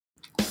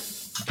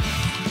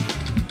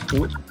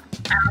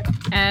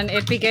And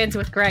it begins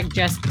with Greg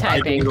just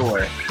typing.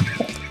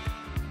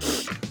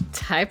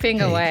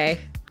 Typing away.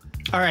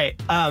 All right,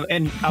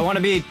 and I want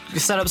to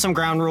set up some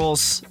ground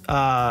rules.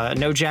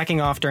 No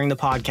jacking off during the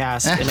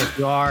podcast, and if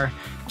you are,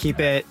 keep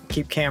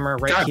camera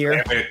right God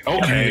here. damn it.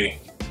 Okay.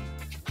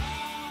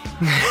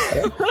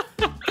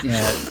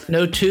 Yeah,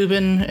 no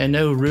tubing and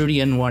no Rudy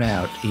and one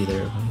out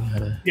either.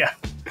 Yeah,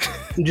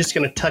 I'm just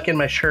gonna tuck in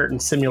my shirt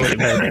and simulate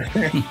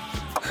voting.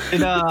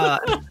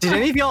 Did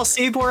any of y'all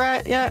see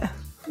Borat yet?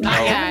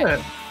 Not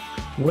yet.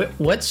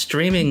 What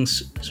streaming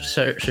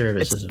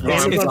services?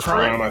 It's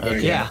Prime, I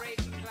think. Yeah.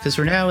 Because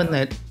we're now in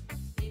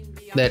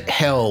that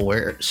hell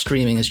where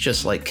streaming is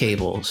just like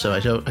cable, so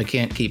I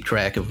can't keep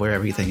track of where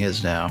everything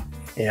is now.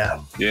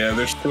 Yeah,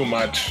 there's too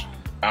much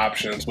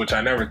options, which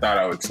I never thought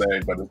I would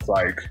say, but it's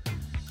like,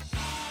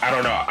 I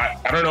don't know. I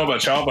don't know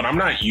about y'all, but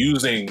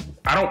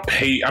I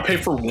pay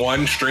for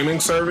one streaming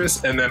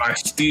service and then I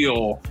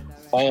steal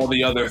all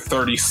the other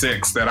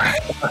 36 that I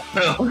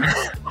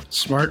have.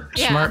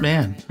 Smart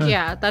man. Huh.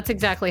 Yeah, that's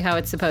exactly how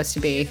it's supposed to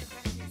be.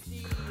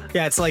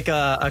 Yeah, it's like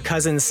a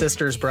cousin's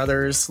sister's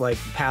brother's like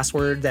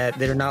password that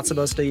they're not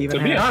supposed to even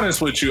To be have.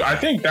 honest with you, I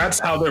think that's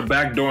how they're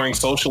backdooring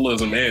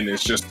socialism in.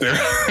 It's just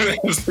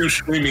it's through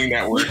streaming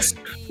networks.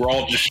 We're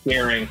all just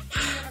sharing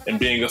and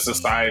being a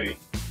society.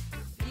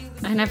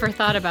 I never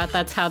thought about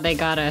that's how they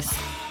got us.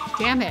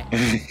 Damn it.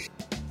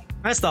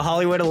 That's the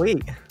Hollywood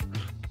elite.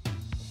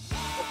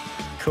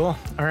 Cool.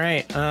 All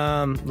right,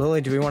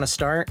 Lily, do we want to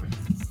start?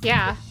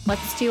 Yeah,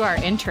 let's do our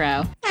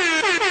intro.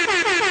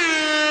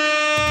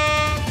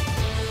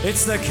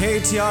 It's the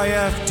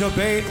KTIF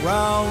Debate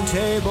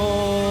Roundtable.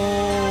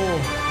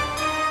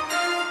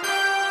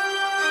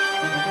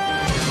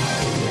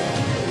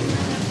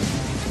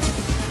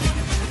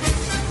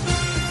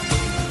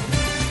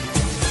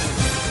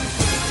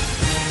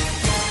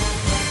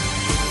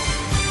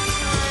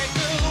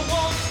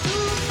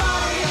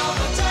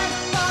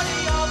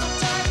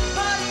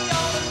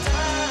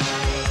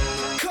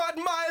 Cut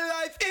my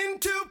life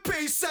into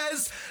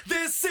pieces.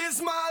 This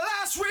is my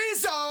last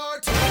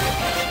resort.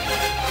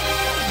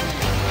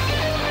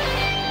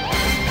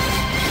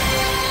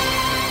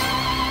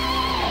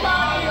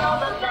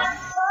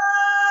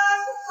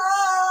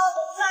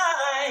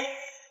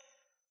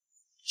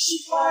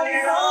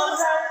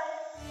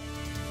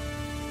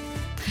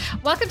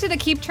 Welcome to the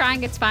Keep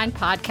Trying It's Fine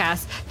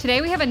podcast.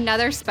 Today we have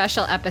another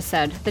special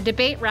episode, the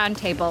Debate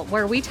Roundtable,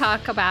 where we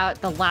talk about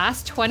the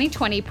last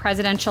 2020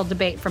 presidential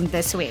debate from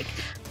this week.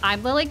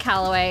 I'm Lily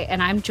Calloway,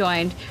 and I'm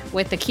joined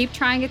with the Keep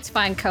Trying It's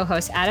Fine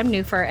co-hosts Adam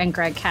Newfer and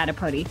Greg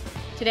Catapoti.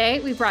 Today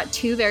we brought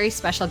two very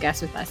special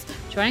guests with us.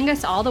 Joining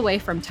us all the way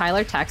from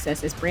Tyler,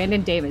 Texas is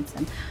Brandon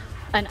Davidson,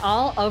 an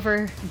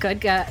all-over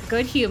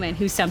good human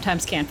who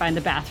sometimes can't find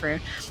the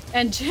bathroom,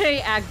 and Jay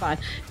Agbon,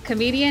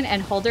 comedian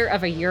and holder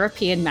of a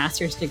European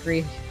master's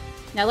degree.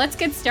 Now let's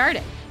get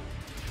started.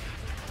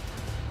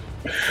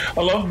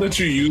 I love that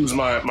you use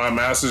my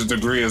master's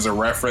degree as a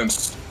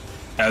reference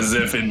as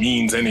if it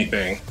means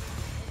anything.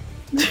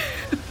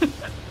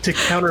 to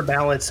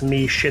counterbalance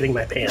me shitting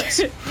my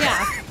pants.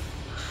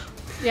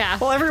 Yeah.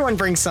 Well, everyone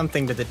brings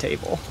something to the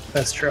table.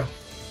 That's true.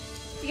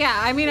 Yeah,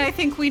 I mean, I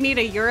think we need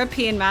a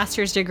European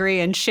master's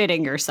degree in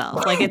shitting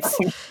yourself. Like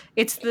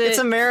it's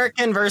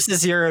American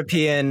versus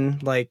European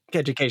like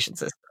education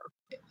system.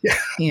 Yeah,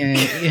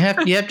 you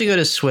have to go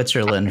to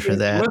Switzerland for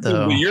that. Listen,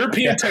 though. the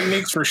European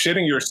techniques for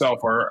shitting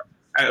yourself are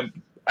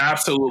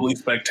absolutely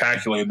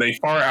spectacular. They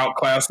far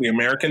outclass the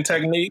American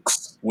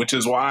techniques, which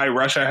is why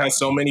Russia has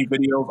so many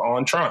videos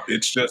on Trump.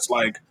 It's just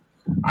like,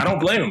 I don't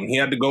blame him. He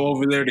had to go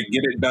over there to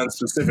get it done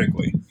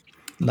specifically.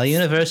 La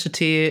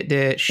Université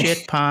de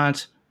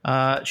Shitpont,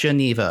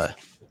 Geneva.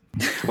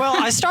 Well,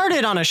 I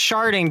started on a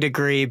sharding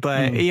degree,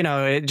 but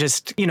it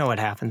just what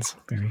happens.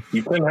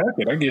 You couldn't hack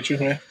it. I get you,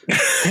 man.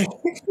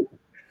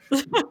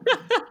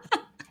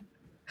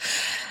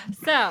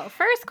 So,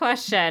 first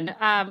question.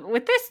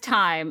 With this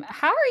time,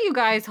 how are you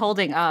guys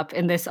holding up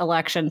in this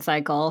election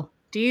cycle?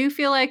 Do you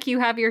feel like you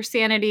have your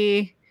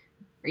sanity?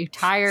 Are you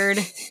tired?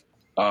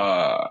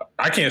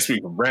 I can't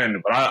speak for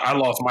Brandon, but I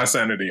lost my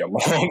sanity a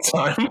long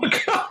time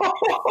ago.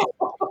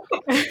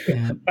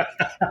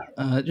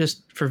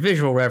 Just for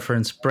visual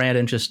reference,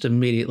 Brandon just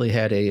immediately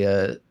had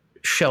a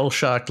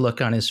shell-shocked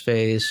look on his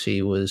face.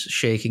 He was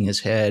shaking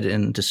his head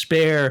in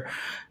despair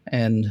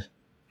and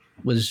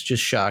was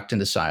just shocked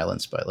into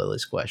silence by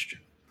Lily's question.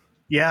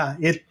 Yeah,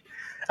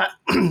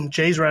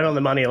 Jay's right on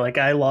the money. Like,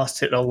 I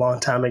lost it a long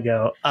time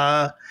ago.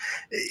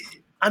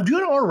 I'm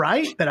doing all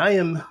right, but I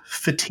am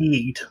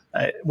fatigued.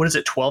 What is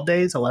it, 12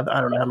 days, 11?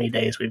 I don't know how many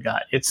days we've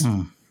got. It's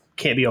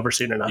can't be over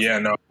soon enough. Yeah,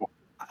 no.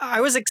 I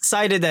was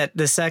excited that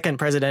the second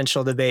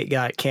presidential debate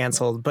got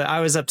canceled, but I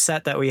was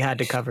upset that we had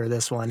to cover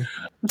this one.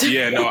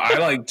 Yeah, no,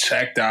 I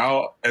checked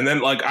out, and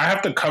then I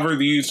have to cover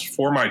these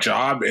for my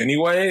job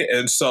anyway,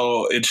 and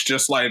so it's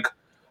just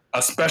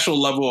a special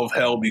level of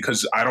hell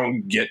because I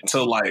don't get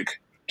to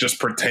just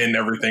pretend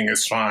everything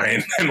is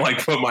fine and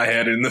put my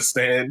head in the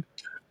stand.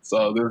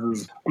 So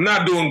I'm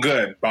not doing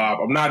good, Bob.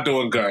 I'm not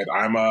doing good.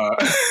 I'm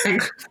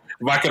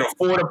If I could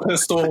afford a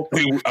pistol,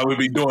 I would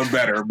be doing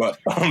better. But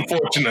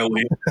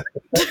unfortunately,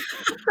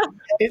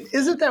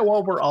 Isn't that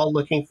what we're all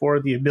looking for?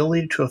 The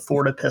ability to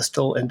afford a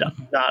pistol and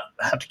not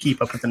have to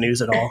keep up with the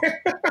news at all.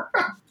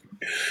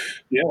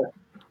 yeah.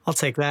 I'll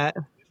take that.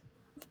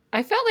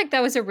 I felt like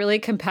that was a really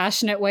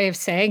compassionate way of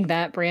saying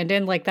that,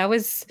 Brandon. Like that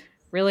was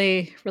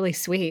really, really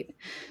sweet.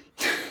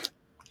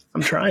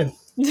 I'm trying.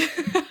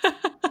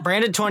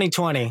 Brandon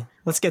 2020.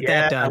 Let's get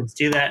that done. Let's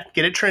do that.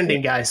 Get it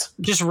trending, guys.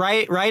 Just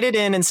write it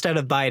in instead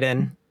of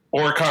Biden.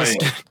 Or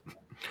Kanye.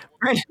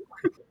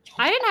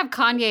 I didn't have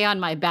Kanye on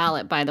my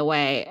ballot, by the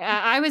way.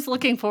 I was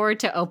looking forward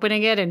to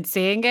opening it and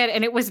seeing it,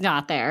 and it was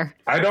not there.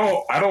 I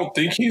don't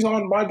think he's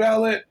on my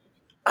ballot.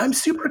 I'm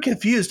super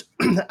confused.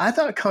 I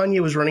thought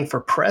Kanye was running for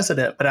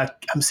president, but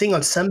I'm seeing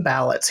on some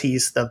ballots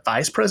he's the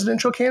vice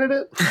presidential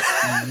candidate.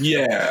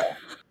 Yeah.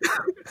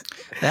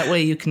 That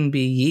way you can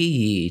be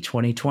Yee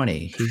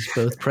 2020. He's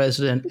both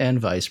president and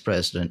vice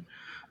president.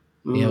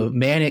 You know,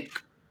 manic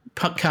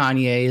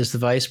Kanye is the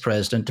vice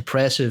president.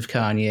 Depressive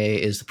Kanye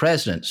is the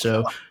president.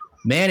 So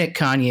manic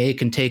Kanye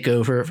can take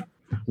over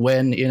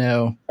when, you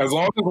know. As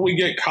long as we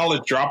get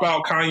college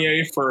dropout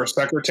Kanye for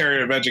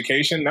Secretary of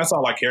Education, that's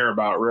all I care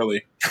about,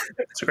 really.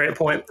 That's a great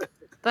point.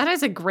 That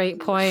is a great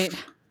point.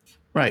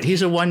 Right.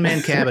 He's a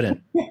one-man cabinet.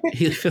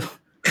 He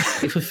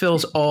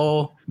fulfills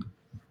all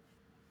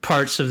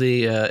parts of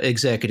the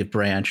executive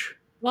branch.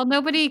 Well,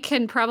 nobody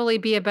can probably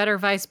be a better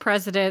vice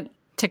president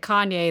to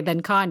Kanye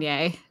than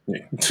Kanye.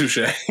 Yeah, touche.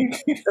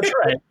 That's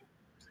right.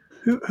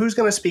 Who's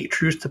going to speak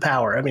truth to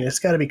power? I mean, it's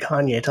got to be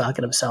Kanye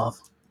talking himself.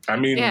 I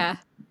mean,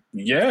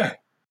 yeah.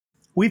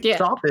 We've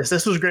solved this.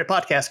 This was a great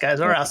podcast, guys.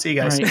 All right, I'll see you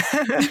guys.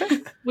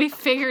 Right. We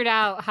figured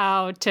out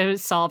how to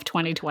solve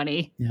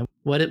 2020. Yeah.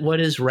 What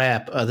is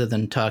rap other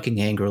than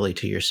talking angrily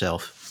to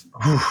yourself?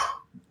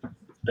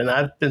 And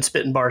I've been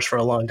spitting bars for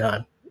a long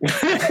time.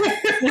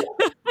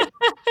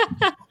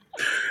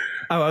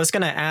 I was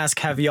going to ask,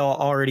 have y'all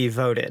already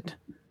voted?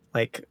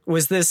 Like,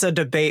 was this a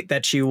debate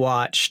that you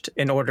watched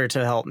in order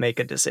to help make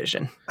a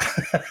decision?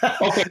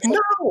 Okay. No,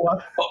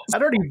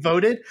 I'd already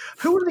voted.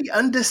 Who are the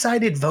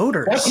undecided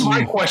voters? That's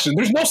my question.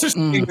 There's no such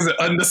thing as an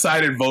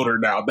undecided voter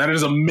now. That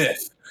is a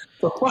myth.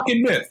 It's a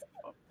fucking myth.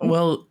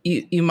 Well,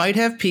 you might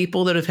have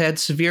people that have had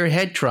severe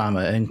head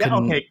trauma and can...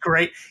 Okay,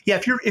 great.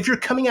 Yeah, if you're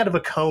coming out of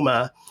a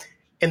coma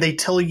and they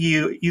tell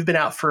you you've been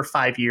out for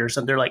 5 years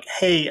and they're like,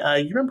 hey,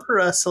 you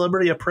remember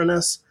Celebrity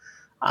Apprentice?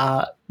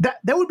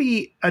 That would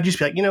be, I'd just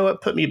be like, you know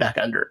what, put me back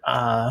under.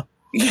 Oh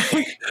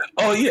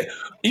yeah.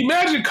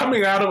 Imagine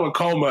coming out of a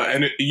coma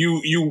and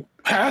you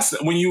passed,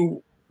 when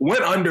you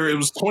went under, it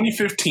was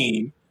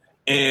 2015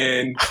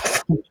 and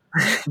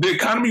the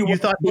economy was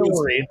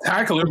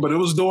spectacular, but it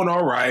was doing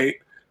all right.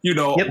 You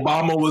know,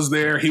 Obama was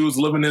there. He was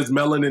living his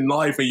melanin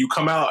life, and you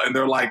come out and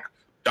they're like,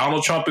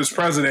 Donald Trump is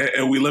president,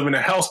 and we live in a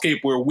hellscape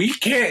where we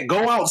can't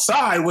go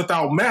outside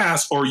without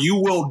masks or you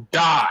will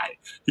die.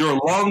 Your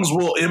lungs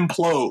will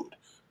implode.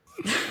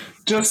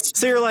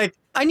 So you're like,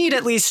 I need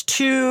at least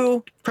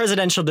 2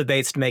 presidential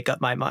debates to make up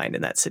my mind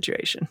in that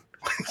situation.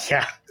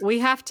 Yeah. We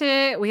have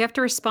to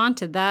respond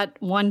to that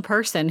one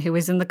person who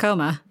was in the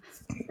coma.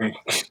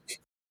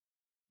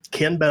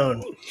 Ken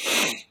Bone.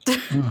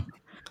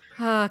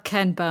 Oh,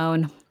 Ken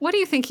Bone. What do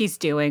you think he's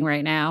doing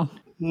right now?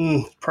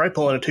 Probably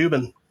pulling a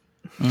tubing.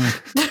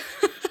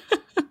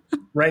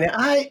 Right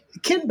now,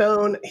 Ken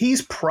Bone,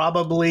 he's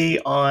probably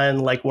on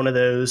like one of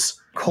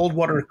those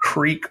Coldwater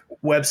Creek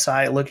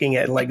website looking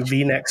at like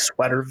V-neck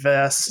sweater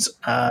vests.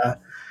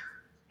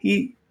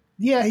 He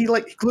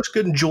looks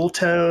good in jewel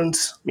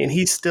tones. I mean,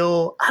 he's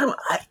still, he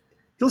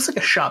looks like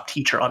a shop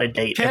teacher on a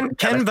date.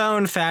 Ken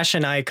Bone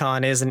fashion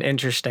icon is an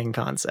interesting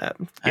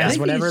concept. I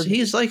think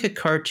he's like a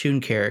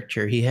cartoon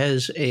character. He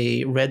has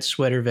a red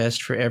sweater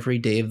vest for every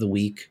day of the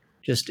week.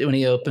 Just when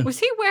he opened. Was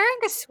he wearing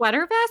a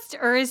sweater vest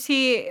or was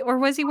he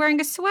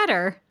wearing a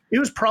sweater? It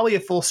was probably a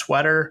full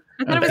sweater.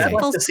 I thought it was a full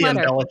I'd like to see him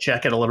sweater.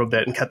 Belichick it a little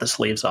bit and cut the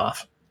sleeves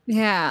off.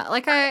 Yeah.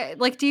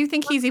 Do you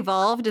think he's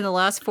evolved in the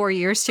last 4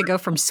 years to go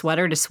from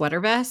sweater to sweater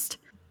vest?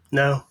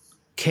 No.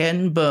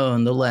 Ken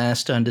Bone, the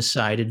last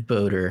undecided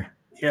voter.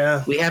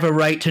 Yeah. We have a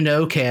right to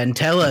know, Ken.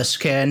 Tell us,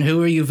 Ken,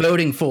 who are you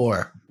voting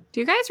for?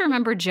 Do you guys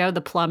remember Joe the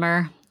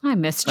plumber? I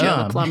miss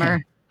Joe the plumber.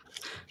 Man.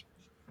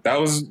 That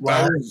was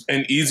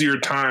in easier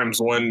times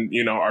when,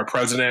 you know, our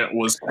president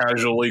was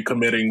casually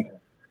committing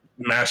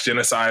mass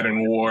genocide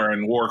and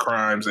war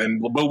crimes,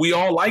 but we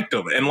all liked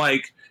him, and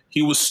like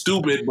he was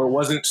stupid but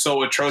wasn't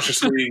so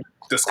atrociously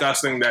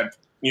disgusting that,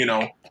 you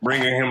know,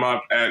 bringing him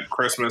up at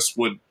Christmas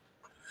would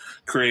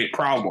create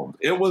problems.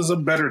 It was a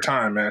better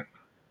time, man.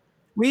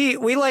 We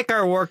like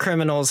our war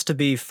criminals to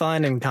be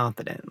fun and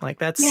competent. Like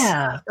that's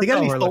they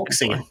gotta be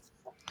folksy.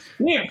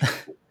 Yeah.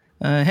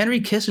 Henry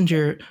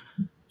Kissinger,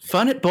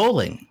 fun at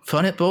bowling,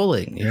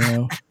 you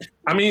know.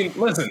 I mean,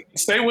 listen,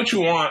 say what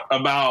you want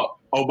about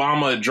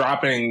Obama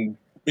dropping,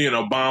 you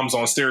know, bombs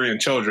on Syrian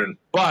children,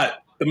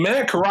 but the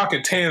man can rock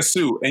a tan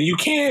suit, and you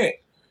can't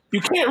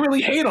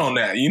really hate on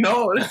that, you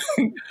know.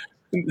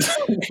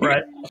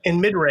 Right.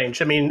 In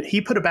mid-range, I mean,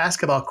 he put a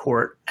basketball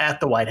court at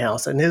the White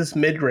House, and his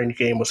mid-range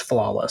game was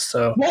flawless.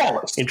 So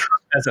Flawless.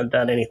 Trump hasn't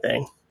done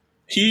anything.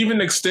 He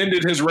even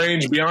extended his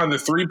range beyond the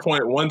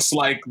 3-point once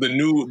like the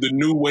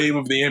new wave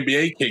of the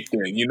NBA kicked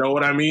in. You know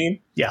what I mean?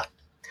 Yeah.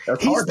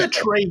 That's He's hard the to-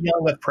 Trae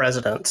Young of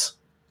presidents.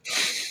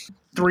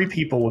 3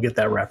 people will get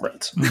that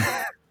reference.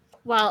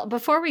 Well,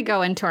 before we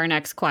go into our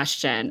next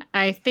question,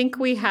 I think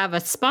we have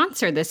a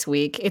sponsor this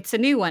week. It's a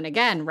new one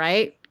again,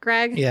 right,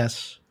 Greg?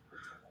 Yes.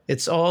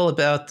 It's all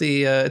about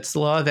it's the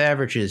law of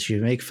averages. You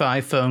make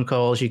 5 phone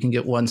calls, you can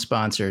get 1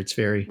 sponsor. It's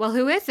very... Well,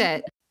 who is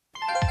it?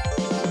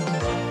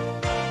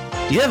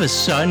 Do you have a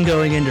son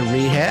going into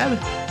rehab?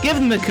 Give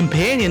them a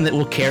companion that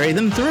will carry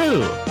them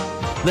through.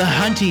 The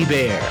Hunty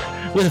Bear,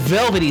 with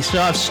velvety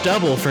soft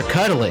stubble for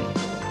cuddling.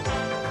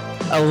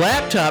 A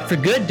laptop for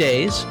good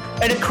days,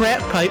 and a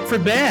crap pipe for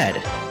bad.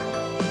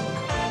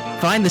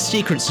 Find the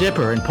secret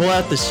zipper and pull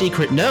out the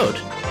secret note.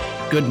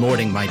 Good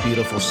morning, my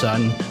beautiful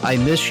son. I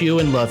miss you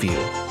and love you,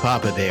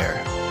 Papa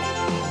Bear.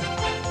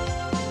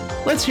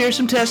 Let's hear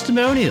some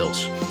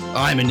testimonials.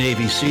 I'm a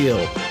Navy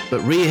SEAL,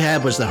 but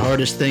rehab was the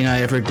hardest thing I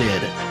ever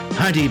did.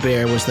 Hunty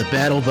Bear was the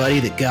battle buddy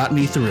that got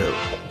me through.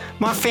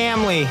 My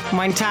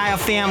entire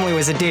family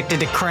was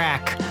addicted to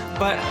crack.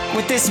 But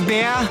with this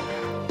bear,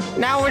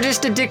 now we're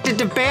just addicted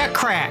to bear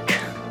crack.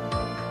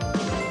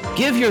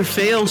 Give your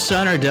failed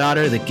son or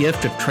daughter the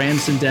gift of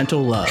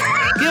transcendental love.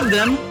 Give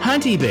them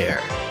Hunty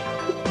Bear.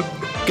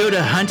 Go to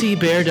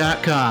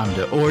huntybear.com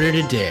to order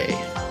today.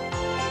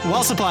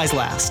 While supplies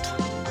last.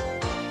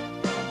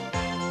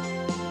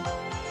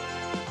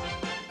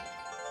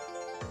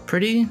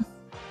 Pretty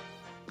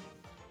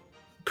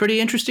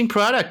interesting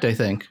product, I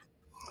think.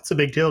 It's a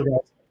big deal,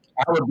 guys.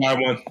 I would buy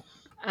one.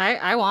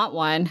 I want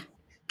one.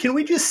 Can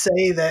we just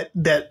say that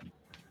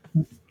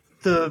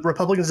the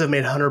Republicans have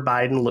made Hunter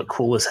Biden look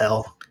cool as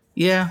hell?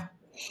 Yeah.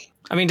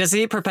 I mean, does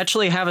he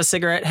perpetually have a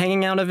cigarette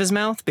hanging out of his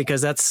mouth?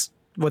 Because that's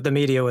what the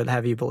media would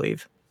have you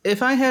believe.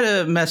 If I had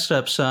a messed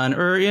up son,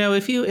 or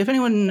if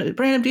anyone,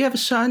 Brandon, do you have a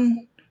son?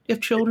 Do you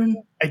have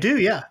children? I do,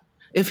 yeah.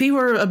 If he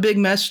were a big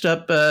messed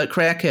up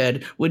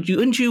crackhead,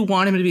 wouldn't you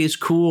want him to be as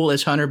cool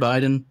as Hunter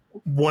Biden?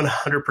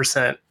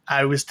 100%.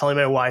 I was telling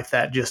my wife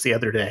that just the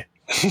other day.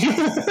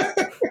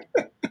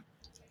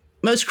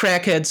 Most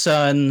crackhead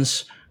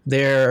sons,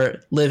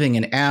 they're living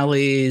in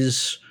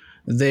alleys.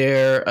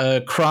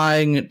 They're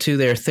crying to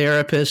their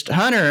therapist.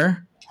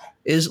 Hunter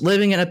is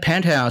living in a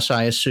penthouse,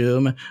 I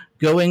assume,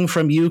 going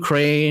from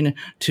Ukraine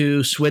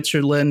to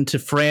Switzerland to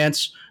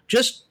France,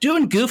 just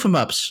doing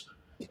goof-em-ups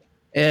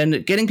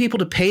and getting people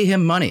to pay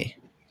him money.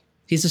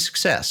 He's a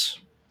success.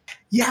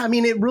 Yeah, I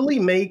mean, it really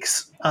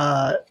makes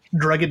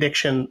drug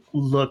addiction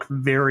look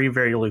very,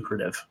 very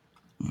lucrative.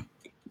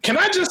 Can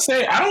I just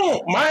say,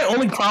 my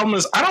only problem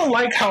is I don't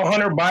like how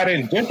Hunter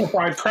Biden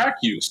gentrified crack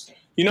use.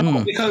 You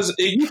know, because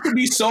it used to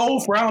be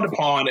so frowned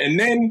upon. And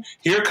then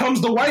here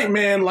comes the white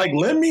man, like,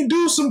 let me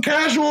do some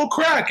casual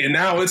crack. And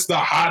now it's the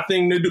hot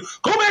thing to do.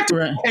 Go back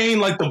to cocaine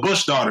like the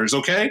Bush daughters,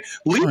 okay?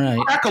 Leave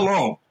crack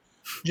alone.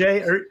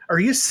 Jay, are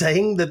you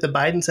saying that the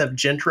Bidens have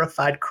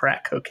gentrified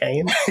crack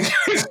cocaine?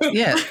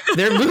 Yeah,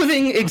 they're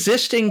moving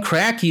existing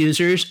crack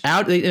users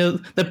out.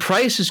 The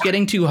price is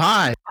getting too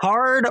high.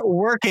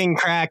 Hard-working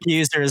crack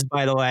users,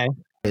 by the way.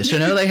 So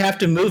now they have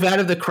to move out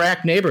of the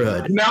crack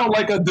neighborhood. Now,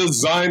 like a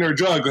designer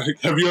drug.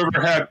 Have you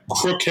ever had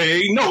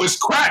cocaine? No, it's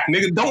crack,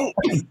 nigga. Don't.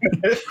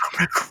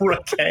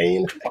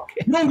 Cocaine.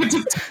 You don't get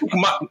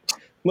to.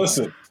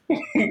 Listen.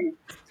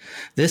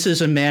 This is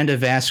Amanda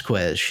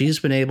Vasquez. She's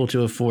been able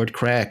to afford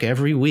crack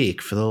every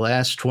week for the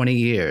last 20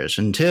 years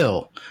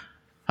until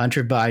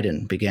Hunter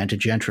Biden began to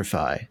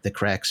gentrify the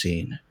crack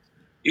scene.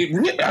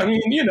 I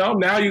mean, you know,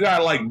 now you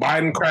got like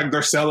Biden crack.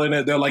 They're selling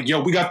it. They're like, yo,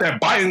 we got that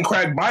Biden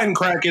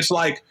crack. It's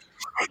like,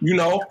 you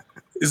know,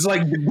 it's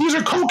like these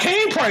are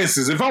cocaine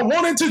prices. If I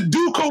wanted to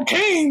do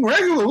cocaine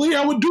regularly,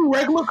 I would do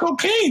regular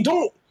cocaine.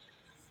 Don't.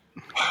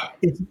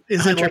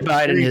 Hunter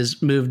Biden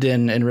has moved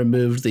in and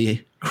removed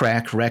the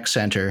crack rec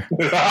center.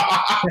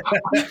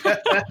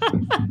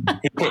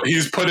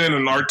 He's put in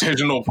an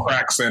artisanal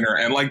crack center,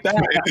 and like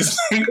that is.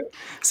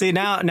 See,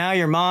 now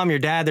your mom, your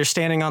dad, they're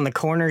standing on the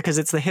corner because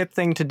it's the hip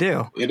thing to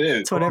do. It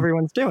is. It's what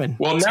everyone's doing.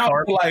 Well, now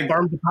like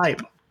farm to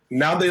pipe.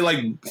 Now they like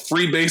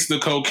freebase the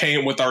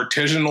cocaine with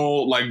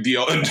artisanal like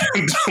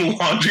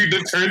laundry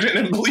detergent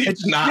and bleach.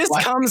 This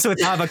comes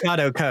with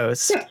Avocado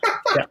Coast.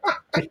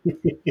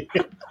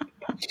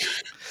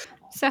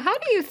 So how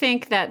do you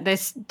think that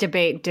this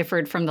debate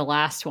differed from the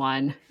last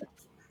one?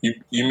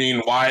 You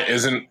mean why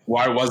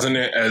wasn't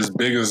it as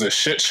big as a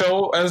shit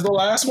show as the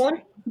last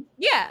one?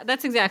 Yeah,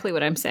 that's exactly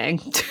what I'm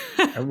saying.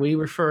 Are we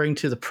referring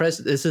to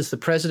Is this the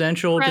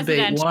presidential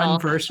debate 1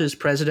 versus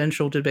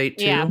presidential debate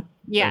 2? Yeah.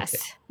 Yes.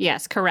 Okay.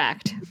 Yes,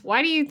 correct.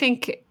 Why do you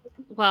think,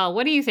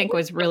 what do you think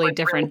was really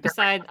different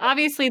besides,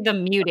 obviously the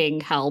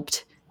muting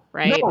helped,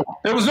 right? No,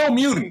 there was no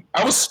muting.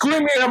 I was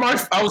screaming at my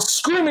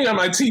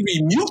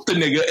TV, mute the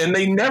nigga, and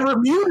they never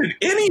muted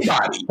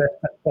anybody.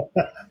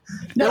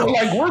 They were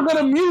like, we're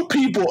gonna mute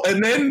people,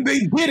 and then they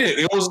did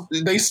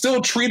it. They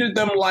still treated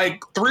them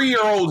like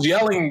 3-year-olds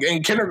yelling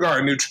in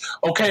kindergarten.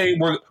 Okay,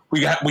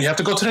 we have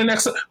to go to the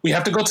next. We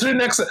have to go to the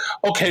next.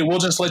 Okay, we'll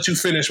just let you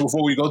finish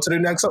before we go to the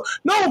next.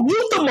 No,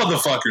 mute the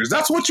motherfuckers.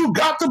 That's what you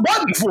got the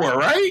button for,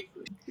 right?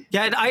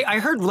 Yeah, I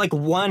heard like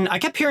one. I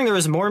kept hearing there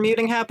was more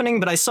muting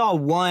happening, but I saw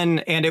one,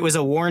 and it was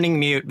a warning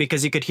mute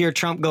because you could hear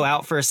Trump go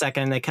out for a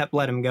second, and they kept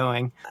letting him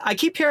going. I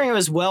keep hearing it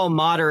was well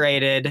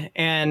moderated,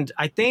 and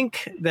I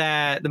think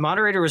that the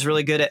moderator was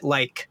really good at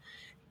like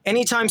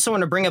anytime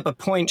someone would bring up a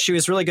point, she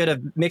was really good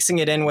at mixing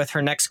it in with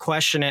her next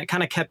question, and it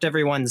kind of kept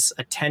everyone's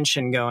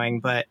attention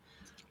going. But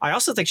I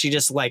also think she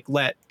just like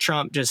let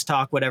Trump just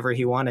talk whatever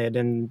he wanted.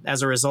 And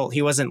as a result,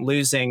 he wasn't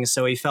losing.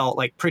 So he felt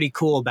like pretty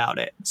cool about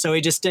it. So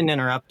he just didn't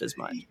interrupt as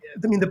much.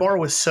 I mean, the bar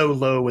was so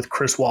low with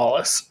Chris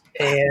Wallace.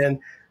 And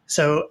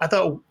so I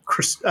thought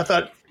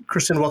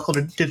Kristen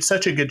Welker did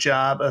such a good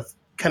job of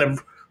kind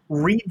of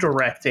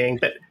redirecting,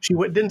 but she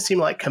didn't seem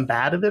like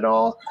combative at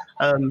all.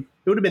 It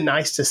would have been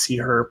nice to see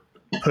her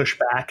push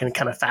back and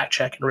kind of fact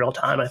check in real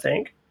time, I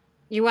think.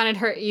 You wanted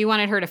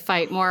her to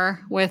fight more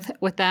with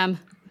them?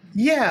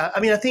 Yeah,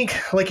 I mean, I think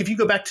like if you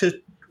go back to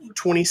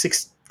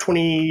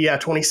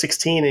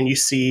 2016 and you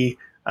see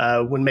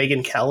when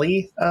Megyn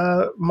Kelly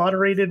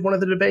moderated one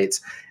of the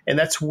debates, and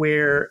that's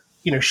where,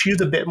 she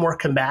was a bit more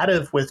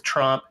combative with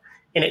Trump,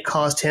 and it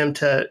caused him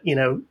to,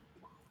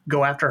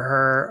 go after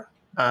her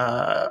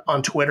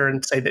on Twitter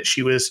and say that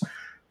she was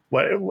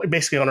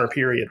basically on her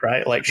period,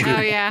 right? Like she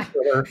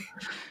her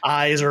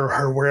eyes or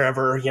her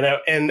wherever,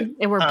 and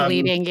they were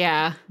bleeding.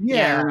 Yeah,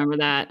 I remember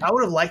that. I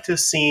would have liked to have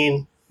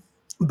seen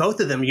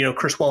both of them,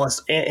 Chris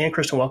Wallace and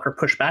Kristen Welker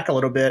push back a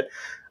little bit.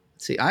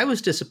 See, I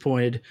was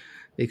disappointed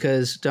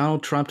because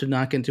Donald Trump did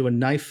not get into a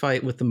knife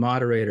fight with the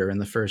moderator in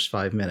the first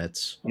 5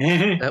 minutes.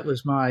 Mm-hmm. That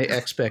was my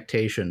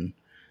expectation.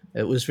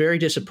 It was very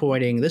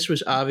disappointing. This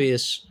was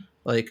obvious,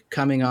 like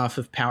coming off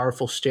of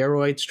powerful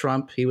steroids,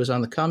 Trump. He was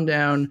on the come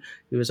down.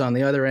 He was on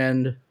the other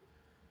end.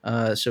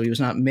 So he was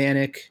not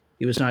manic.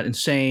 He was not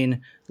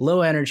insane.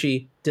 Low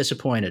energy,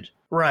 disappointed.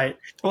 Right.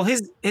 Well,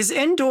 his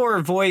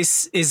indoor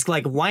voice is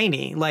like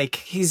whiny. Like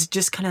he's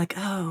just kind of like,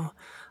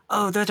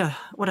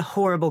 what a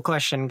horrible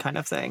question kind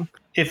of thing.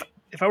 If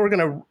I were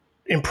going to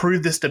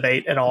improve this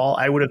debate at all,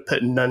 I would have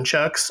put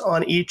nunchucks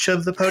on each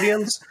of the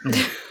podiums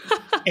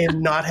and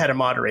not had a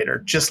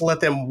moderator. Just let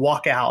them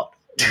walk out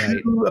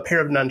to a pair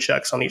of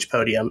nunchucks on each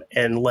podium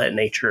and let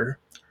nature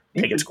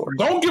take its course.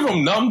 Don't give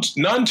them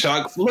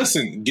nunchucks.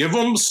 Listen, give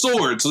them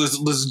swords.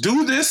 Let's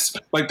do this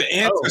like the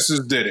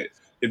ancestors did it.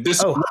 If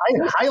this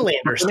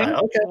Highlander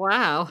style. Okay.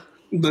 Wow.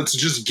 Let's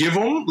just give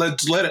them.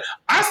 Let's let it.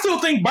 I still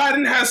think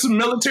Biden has some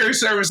military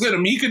service in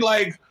him. He could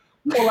like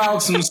pull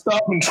out some stuff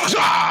and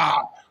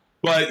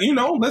but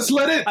let's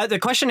let it. The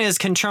question is,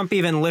 can Trump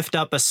even lift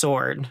up a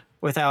sword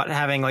without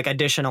having like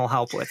additional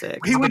help with it?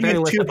 He would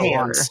need 2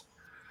 hands.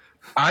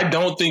 I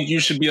don't think you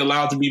should be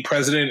allowed to be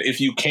president if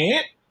you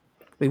can't.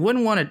 We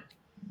wouldn't want to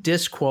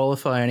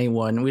disqualify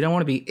anyone. We don't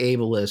want to be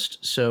ableist.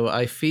 So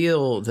I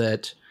feel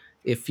that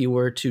if you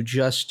were to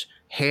just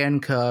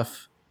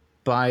handcuff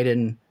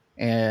Biden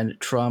and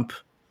Trump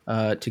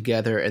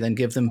together and then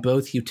give them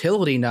both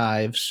utility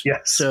knives.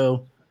 Yes.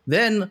 So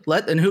then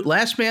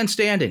last man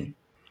standing.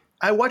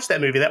 I watched that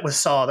movie. That was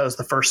Saw. That was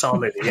the first Saw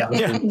movie. Yeah.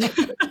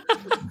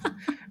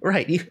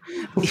 Right.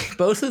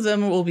 Both of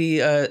them will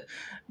be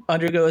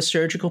undergo a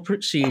surgical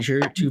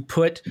procedure to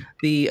put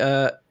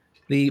the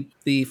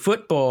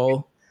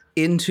football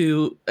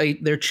into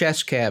their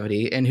chest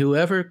cavity, and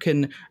whoever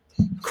can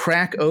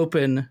crack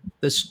open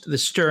the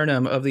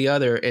sternum of the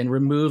other and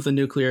remove the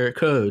nuclear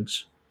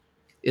codes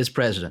is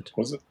president.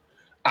 Was it?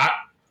 I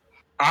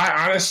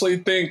honestly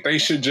think they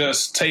should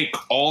just take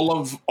all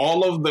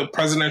of the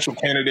presidential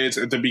candidates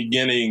at the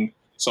beginning,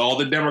 so all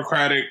the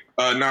Democratic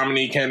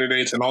nominee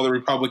candidates and all the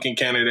Republican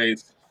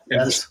candidates,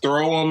 and just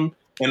throw them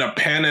in a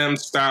Pan Am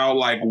style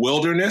like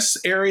wilderness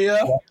area,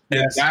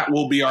 and that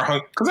will be our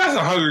because that's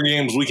the Hunger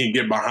Games we can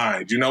get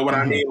behind. You know what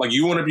I mean? Like,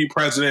 you want to be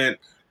president,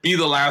 be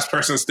the last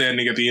person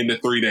standing at the end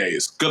of 3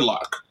 days. Good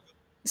luck.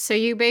 So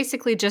you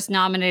basically just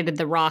nominated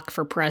The Rock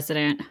for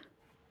president.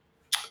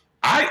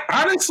 I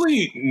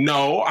honestly,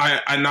 no.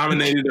 I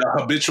nominated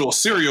a habitual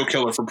serial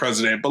killer for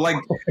president, but like...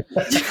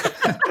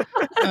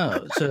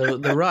 Oh, so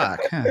The Rock,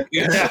 huh?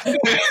 Yeah.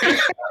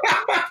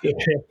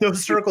 If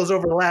those circles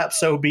overlap,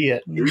 so be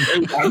it.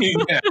 I mean,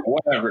 yeah,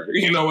 whatever.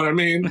 You know what I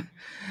mean?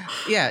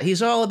 Yeah,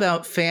 he's all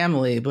about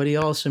family, but he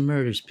also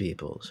murders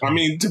people. So. I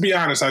mean, to be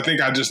honest, I think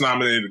I just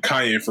nominated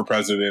Kanye for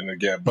president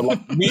again. But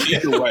like,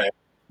 either way.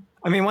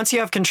 I mean, once you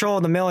have control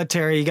of the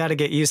military, you got to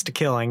get used to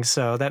killing.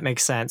 So that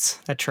makes sense.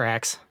 That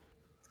tracks.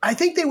 I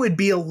think they would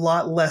be a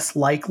lot less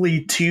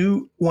likely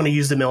to want to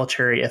use the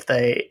military if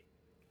they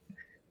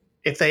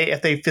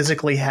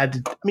physically had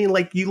to. I mean,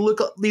 like you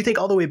think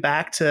all the way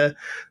back to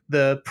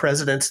the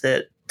presidents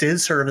that did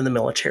serve in the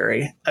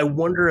military. I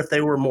wonder if they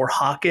were more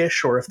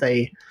hawkish or if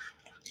they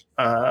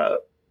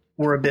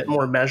were a bit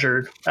more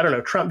measured. I don't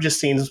know. Trump just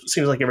seems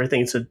like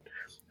everything's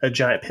a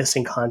giant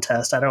pissing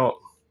contest. You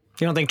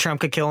don't think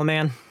Trump could kill a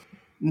man?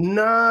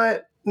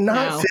 Not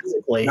No.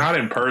 physically. Not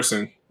in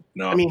person.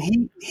 No. I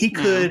mean, he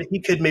could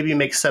maybe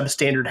make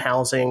substandard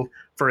housing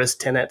for his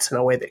tenants in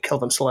a way that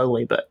killed them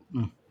slowly, but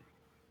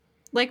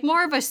Like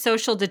more of a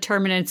social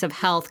determinants of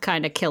health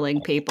kind of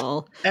killing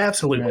people.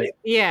 absolutely.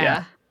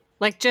 Yeah.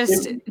 Like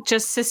just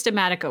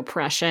systematic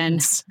oppression.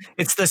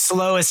 It's the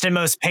slowest and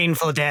most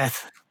painful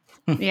death.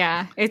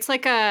 Yeah. It's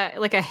like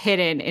a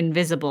hidden,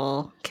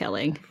 invisible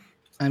killing.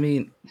 I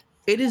mean,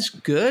 it is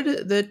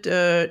good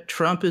that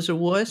Trump is a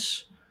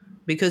wuss,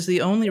 because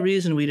the only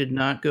reason we did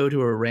not go to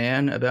war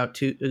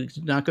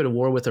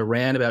with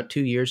Iran about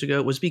 2 years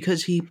ago was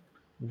because he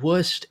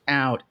wussed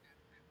out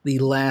the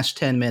last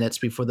 10 minutes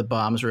before the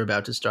bombs were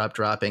about to stop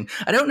dropping.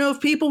 I don't know if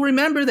people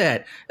remember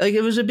that. Like,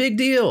 it was a big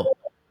deal.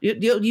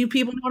 You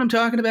people know what I'm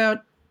talking about?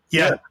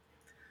 Yeah.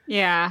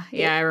 Yeah.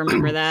 Yeah. I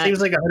remember that.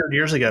 Seems like 100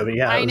 years ago, but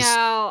yeah.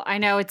 I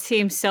know. It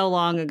seems so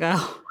long ago.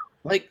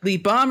 Like, the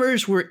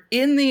bombers were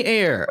in the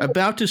air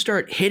about to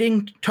start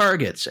hitting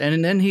targets.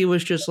 And then he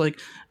was just like,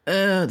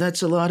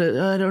 that's a lot of,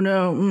 I don't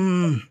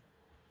know,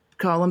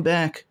 call him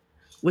back,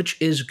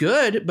 which is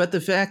good. But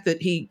the fact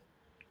that he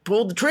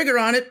pulled the trigger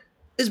on it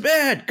is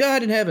bad.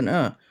 God in heaven.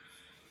 Well,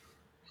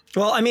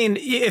 I mean,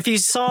 if you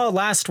saw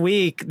last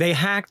week, they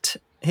hacked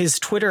his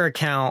Twitter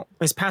account.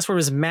 His password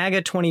was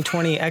MAGA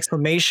 2020 !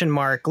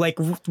 Like,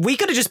 we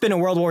could have just been in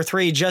World War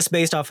III just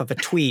based off of a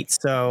tweet.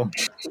 So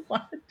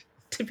What?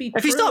 To be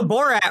if you true. saw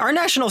Borat, our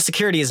national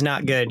security is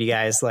not good, you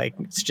guys. Like,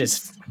 it's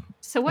just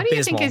So what do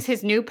you think abysmal. is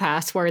his new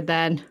password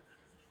then?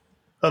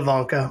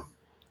 Ivanka.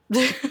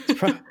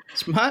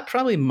 It's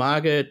probably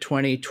MAGA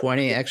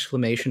 2020 !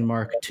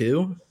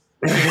 2.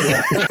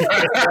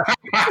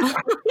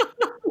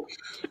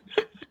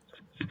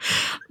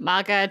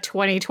 MAGA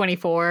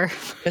 2024.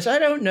 Because I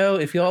don't know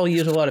if you all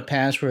use a lot of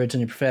passwords in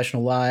your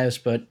professional lives,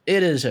 but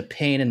it is a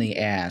pain in the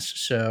ass.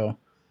 So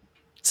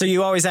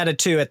you always add a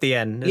 2 at the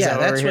end. Is yeah, that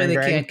what that's we're why they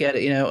hearing, Greg? can't get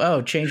it.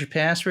 Oh, change your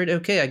password.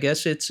 Okay, I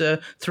guess it's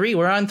 3.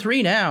 We're on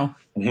 3 now.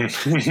 I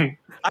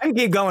can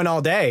keep going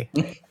all day.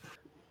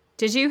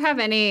 Did you have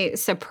any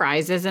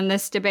surprises in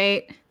this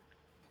debate?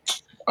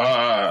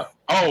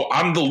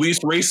 I'm the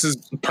least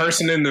racist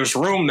person in this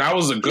room. That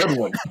was a good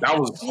one. That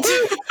was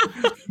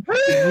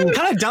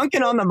Kind of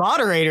dunking on the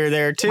moderator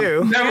there,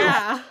 too.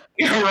 never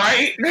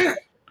right.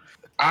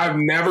 I've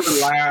never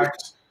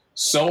laughed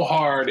so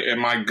hard in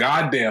my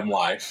goddamn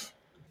life.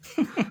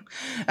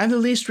 I'm the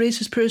least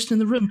racist person in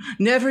the room.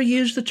 Never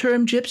use the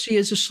term gypsy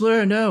as a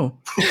slur. No.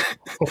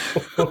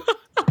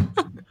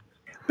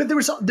 But there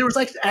was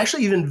like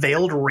actually even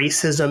veiled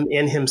racism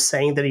in him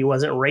saying that he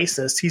wasn't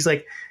racist. He's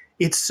like,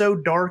 it's so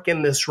dark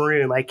in this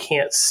room, I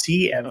can't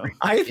see everything.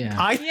 I Yeah.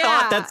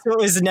 thought that's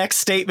what his next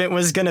statement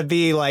was going to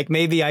be. Like,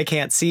 maybe I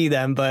can't see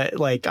them, but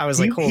like, I was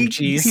like, oh, He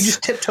jeez.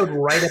 just tiptoed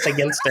right up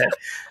against it.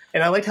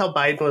 And I liked how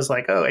Biden was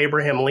like, oh,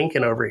 Abraham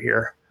Lincoln over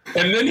here.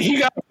 And then he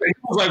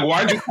was like,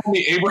 why'd you call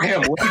me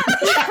Abraham Lincoln?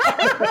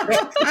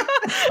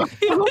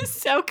 He was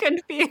so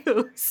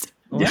confused.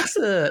 What's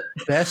the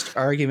best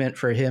argument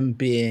for him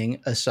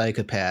being a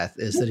psychopath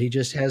is that he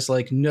just has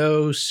like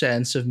no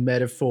sense of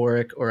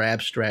metaphoric or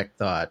abstract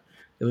thought.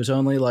 It was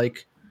only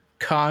like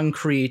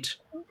concrete.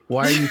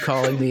 Why are you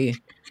calling me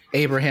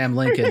Abraham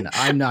Lincoln?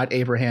 I'm not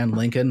Abraham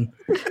Lincoln.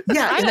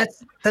 Yeah, and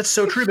that's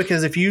so true,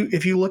 because if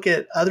you look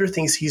at other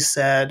things he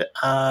said,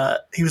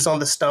 he was on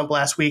the stump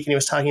last week and he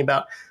was talking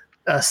about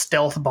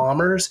stealth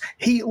bombers.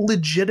 He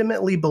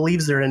legitimately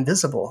believes they're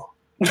invisible.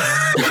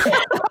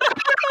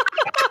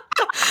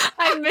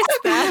 I missed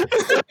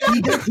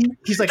that.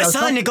 He's like, The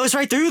sun, it goes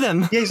right through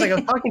them. yeah, he's like, I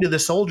was talking to the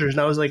soldiers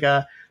and I was like,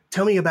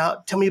 tell me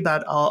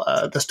about all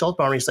the stealth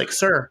bomber. He's like,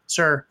 sir,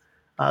 they're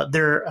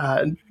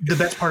the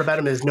best part about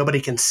them is nobody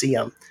can see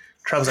them.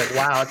 Trump's like,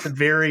 wow, it's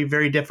very,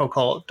 very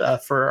difficult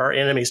for our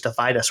enemies to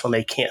fight us when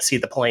they can't see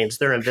the planes.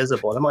 They're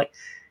invisible. And I'm like,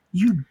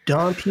 you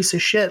dumb piece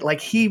of shit.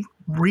 Like, he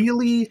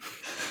really,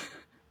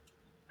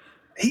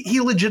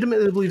 he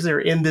legitimately believes they're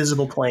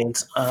invisible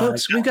planes.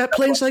 Folks, we've got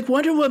planes like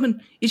Wonder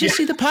Woman. You just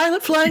see the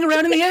pilot flying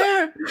around in the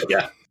air.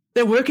 Yeah.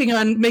 They're working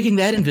on making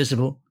that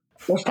invisible.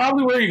 That's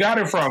probably where he got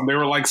it from. They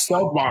were like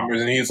stealth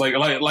bombers, and he's like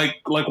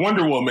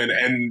Wonder Woman.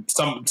 And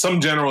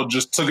some general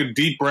just took a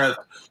deep breath,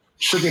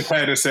 shook his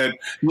head, and said,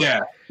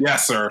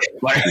 "Yes, sir."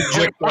 Like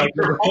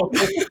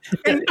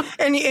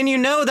and you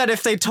know that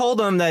if they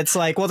told him that's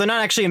like, well, they're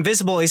not actually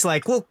invisible, he's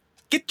like, well,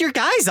 get your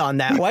guys on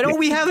that. Why don't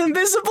we have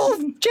invisible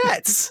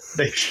jets?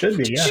 They should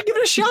be, You yeah. should give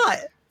it a shot.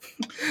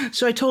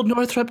 So I told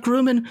Northrop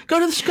Grumman, go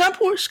to the Skunk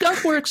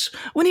Works.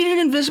 We need an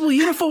invisible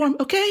uniform,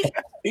 okay?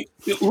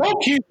 low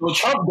key, well,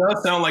 Trump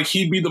does sound like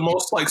he'd be the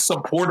most like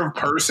supportive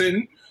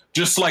person,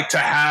 just like to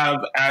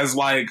have as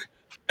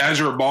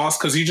your boss,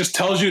 because he just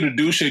tells you to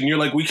do shit, and you're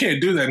like, we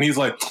can't do that, and he's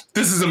like,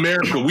 this is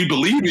America, we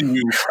believe in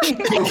you.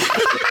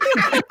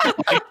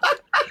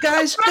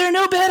 Guys, there are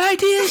no bad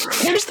ideas.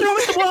 Just throw them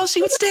at the wall,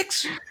 see what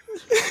sticks.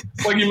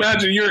 Like,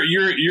 imagine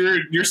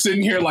you're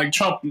sitting here like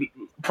Trump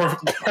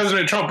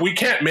President Trump, we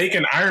can't make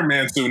an Iron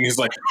Man suit. And he's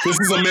like, this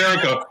is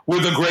America.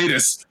 We're the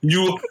greatest.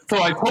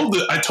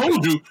 I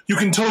told you, you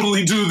can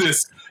totally do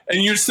this.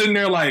 And you're sitting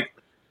there like,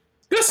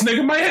 this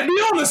nigga might be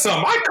on to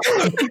something. I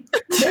could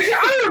make an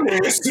Iron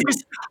Man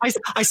suit.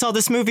 I saw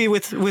this movie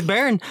with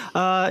Baron.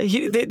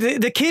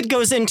 The kid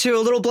goes into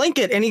a little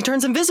blanket and he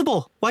turns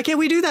invisible. Why can't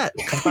we do that?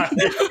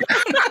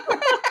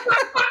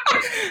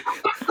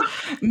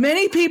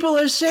 Many people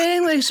are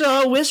saying they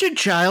saw a wizard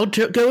child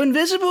go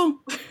invisible.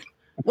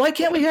 Why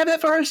can't we have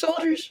that for our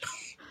soldiers?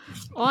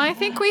 Well, I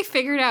think we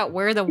figured out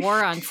where the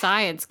war on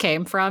science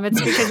came from. It's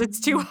because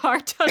it's too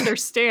hard to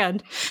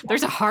understand.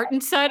 There's a heart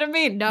inside of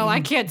me. No, I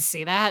can't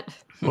see that.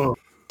 Whoa.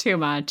 Too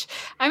much.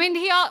 I mean,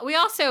 we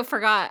also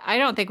forgot, I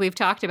don't think we've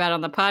talked about on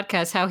the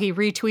podcast how he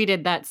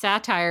retweeted that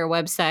satire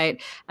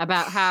website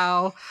about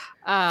how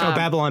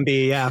Babylon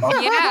Bee, yeah.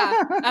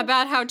 Yeah,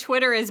 about how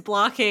Twitter is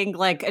blocking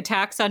like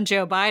attacks on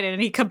Joe Biden,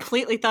 and he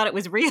completely thought it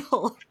was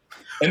real.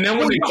 And then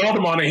when they called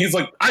him on it, he's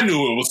like, I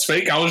knew it was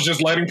fake. I was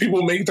just letting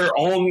people make their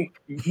own,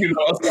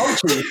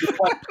 assumptions.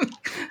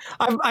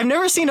 I've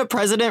never seen a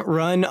president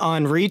run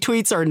on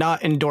retweets or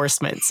not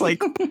endorsements.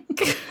 Like,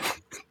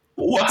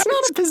 What? It's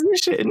not a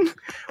position.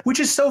 Which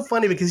is so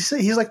funny because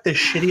he's like the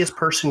shittiest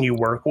person you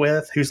work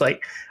with who's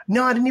like,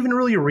 no, I didn't even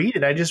really read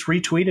it. I just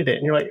retweeted it.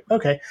 And you're like,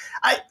 okay.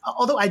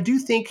 Although I do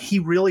think he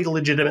really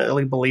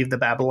legitimately believed the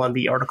Babylon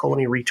Bee article when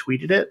he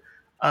retweeted it.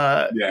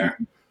 Yeah.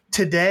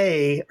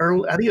 Today, I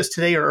think it was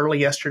today or early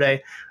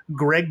yesterday,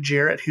 Greg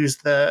Jarrett, who's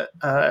the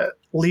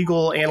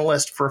legal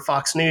analyst for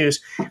Fox News,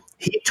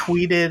 he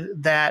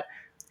tweeted that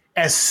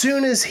as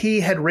soon as he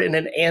had written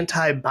an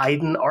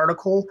anti-Biden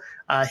article,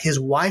 his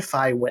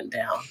Wi-Fi went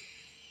down.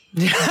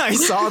 Yeah, I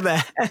saw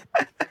that.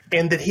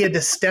 And that he had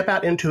to step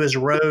out into his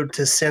road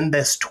to send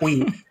this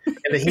tweet, and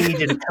that he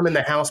needed to come in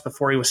the house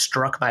before he was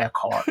struck by a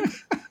car.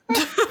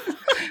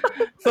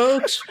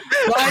 Folks,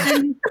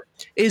 Biden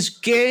is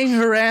gang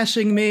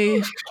harassing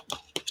me.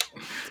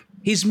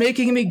 He's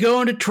making me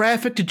go into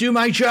traffic to do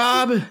my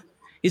job.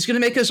 He's going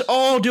to make us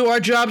all do our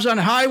jobs on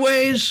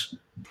highways.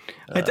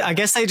 I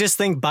guess they just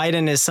think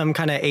Biden is some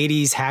kind of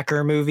 80s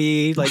hacker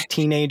movie, like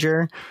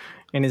teenager,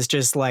 and is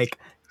just like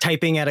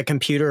typing at a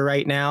computer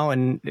right now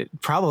and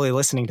probably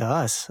listening to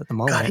us at the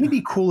moment. God, he'd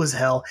be cool as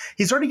hell.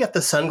 He's already got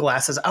the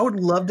sunglasses. I would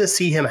love to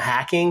see him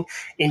hacking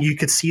and you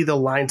could see the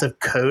lines of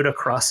code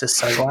across his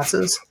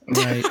sunglasses.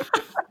 Right.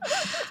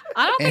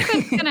 I don't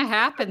think that's going to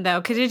happen, though.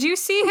 Because did you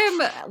see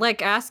him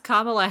like ask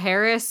Kamala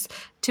Harris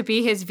to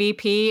be his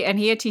VP and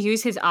he had to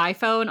use his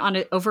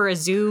iPhone over a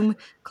Zoom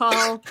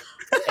call?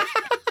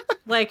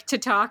 Like to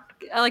talk,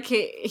 like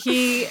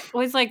he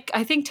was like,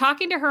 I think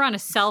talking to her on a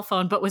cell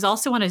phone, but was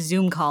also on a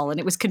Zoom call. And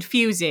it was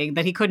confusing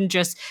that he couldn't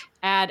just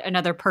add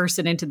another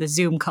person into the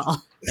Zoom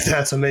call.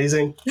 That's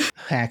amazing.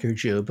 Hacker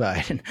Joe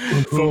Biden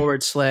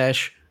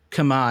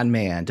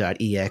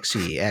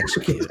 /commandman.exe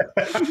execute.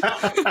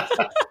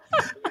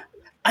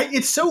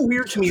 It's so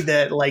weird to me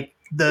that like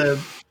the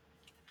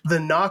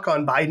knock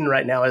on Biden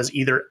right now is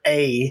either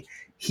A,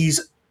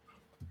 he's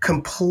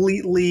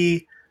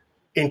completely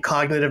in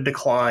cognitive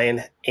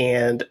decline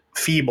and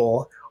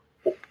feeble,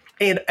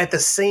 and at the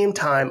same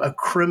time a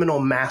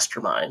criminal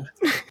mastermind.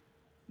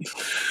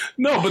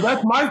 No, but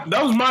that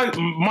was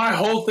my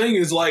whole thing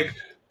is like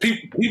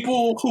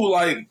people who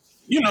like,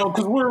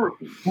 because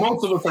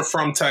most of us are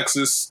from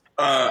Texas.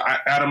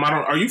 Adam,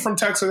 are you from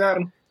Texas,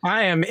 Adam?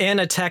 I am in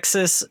a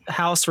Texas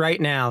house right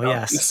now.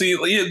 Yes. See,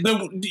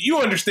 you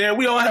understand.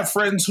 We all have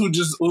friends who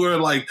are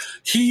like,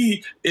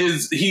 he's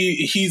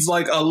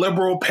like a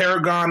liberal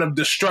paragon of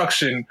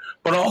destruction,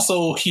 but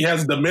also he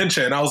has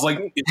dementia. And I was like,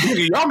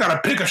 y'all gotta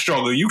pick a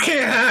struggle. You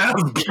can't have.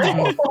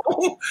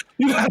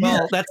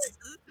 Well, that's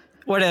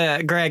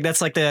what Greg. That's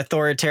like the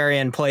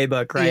authoritarian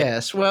playbook, right?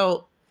 Yes.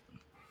 Well.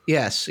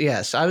 Yes.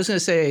 I was going to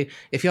say,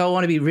 if y'all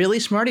want to be really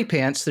smarty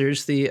pants,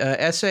 there's the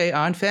essay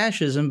on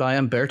fascism by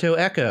Umberto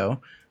Eco,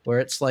 where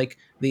it's like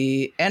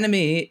the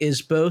enemy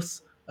is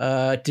both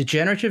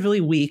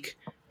degeneratively weak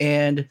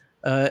and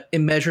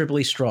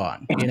immeasurably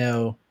strong.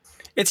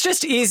 It's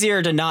just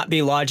easier to not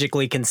be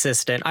logically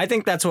consistent. I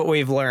think that's what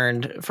we've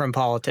learned from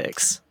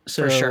politics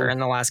for sure in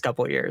the last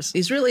couple of years.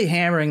 He's really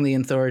hammering the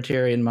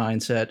authoritarian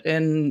mindset,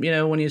 and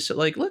when you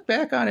like look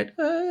back on it.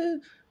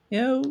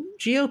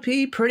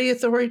 GOP, pretty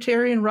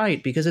authoritarian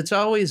right, because it's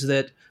always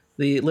that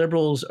the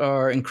liberals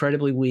are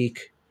incredibly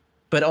weak,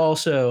 but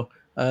also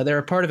they're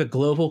a part of a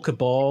global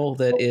cabal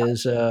that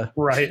is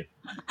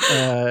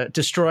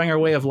destroying our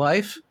way of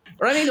life.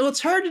 Or it's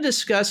hard to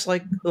discuss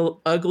like the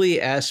ugly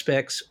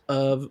aspects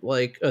of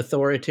like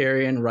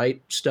authoritarian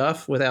right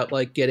stuff without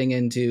like getting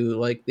into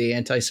like the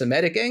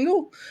anti-Semitic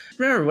angle.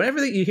 Remember,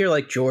 whenever you hear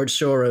like George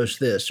Soros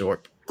this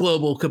or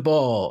global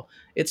cabal,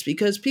 it's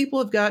because people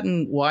have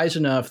gotten wise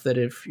enough that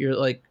if you're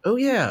like, oh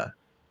yeah,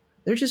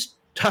 they're just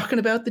talking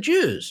about the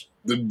Jews.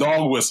 The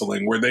dog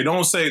whistling, where they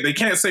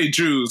can't say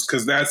Jews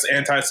because that's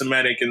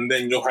anti-Semitic, and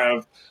then you'll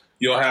have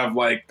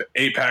like the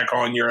AIPAC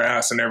on your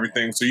ass and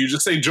everything. So you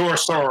just say George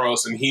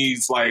Soros, and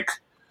he's like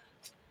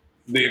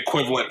the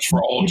equivalent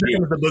for all Jews.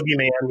 The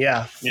boogeyman,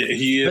 yeah. Yeah,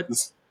 he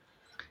is.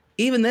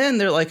 even then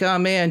they're like, oh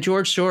man,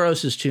 George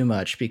Soros is too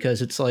much,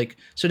 because it's like,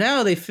 so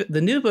now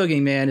the new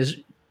boogeyman is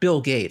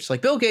Bill Gates.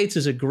 Like, Bill Gates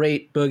is a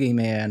great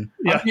boogeyman.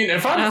 Yeah. I mean,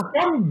 if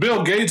I'm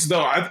Bill Gates,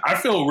 though, I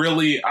feel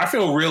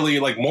really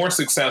like more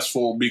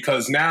successful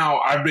because now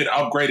I've been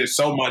upgraded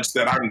so much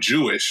that I'm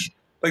Jewish.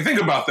 Like,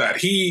 think about that.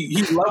 He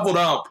leveled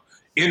up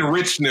in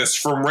richness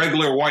from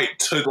regular white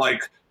to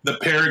like the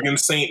pagan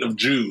saint of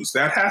Jews.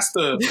 That has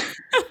to.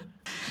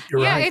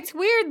 You're right. It's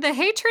weird. The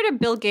hatred of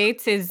Bill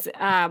Gates is,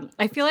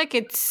 I feel like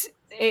it's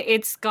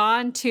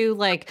gone to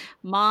like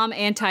mom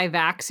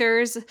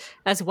anti-vaxxers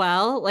as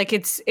well. Like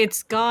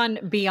it's gone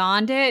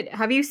beyond it.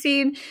 Have you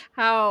seen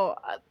how,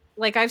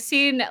 like I've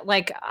seen,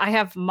 like I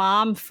have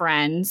mom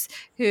friends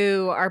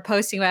who are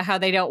posting about how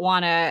they don't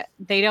want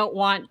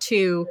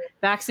to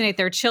vaccinate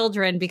their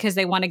children because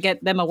they want to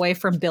get them away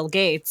from Bill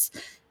Gates.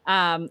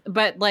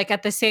 But like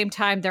at the same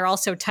time, they're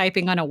also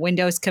typing on a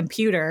Windows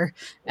computer,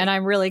 and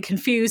I'm really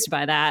confused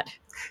by that.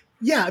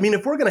 Yeah, I mean,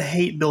 if we're going to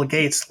hate Bill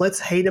Gates, let's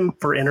hate him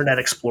for Internet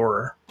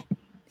Explorer.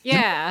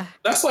 Yeah.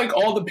 That's like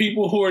all the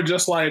people who are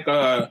just like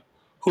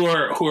who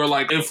are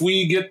like, if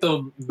we get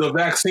the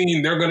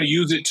vaccine, they're gonna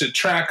use it to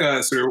track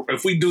us, or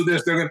if we do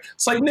this, they're gonna.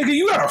 It's like, nigga,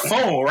 you got a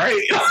phone,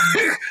 right?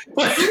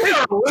 Like they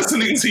are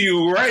listening to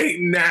you right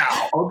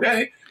now,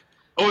 okay?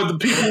 Or the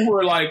people who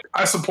are like,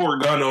 I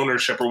support gun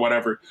ownership or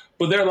whatever,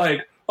 but they're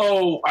like,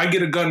 oh, I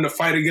get a gun to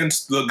fight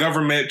against the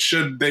government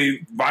should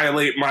they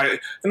violate my.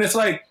 And it's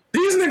like,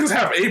 these niggas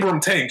have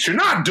Abram tanks. You're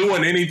not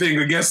doing anything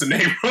against an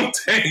Abram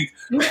tank.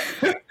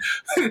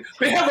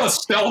 They have a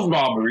stealth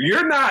bomber.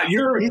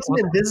 It's an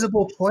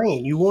invisible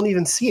plane. You won't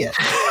even see it.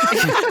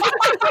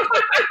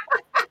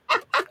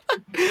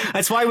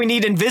 That's why we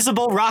need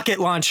invisible rocket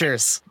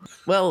launchers.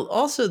 Well,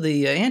 also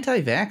the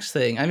anti-vax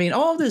thing. I mean,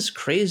 all this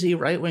crazy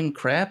right-wing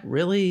crap,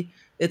 really,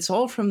 it's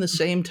all from the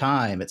same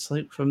time. It's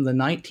like from the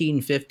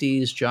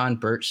 1950s John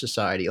Birch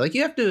Society. Like,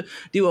 you have to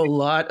do a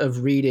lot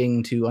of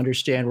reading to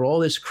understand where all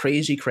this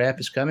crazy crap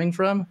is coming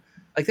from.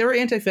 Like, there were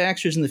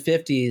anti-vaxxers in the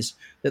 50s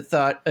that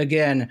thought,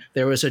 again,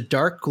 there was a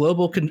dark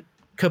global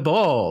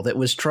cabal that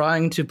was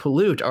trying to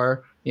pollute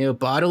our,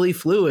 bodily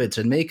fluids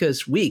and make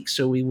us weak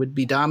so we would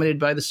be dominated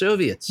by the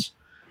Soviets.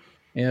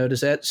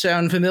 Does that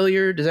sound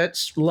familiar? Does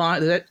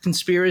that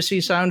conspiracy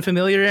sound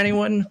familiar to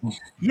anyone?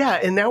 Yeah,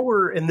 and now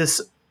we're in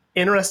this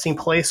interesting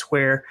place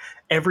where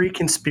every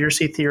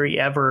conspiracy theory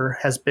ever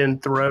has been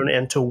thrown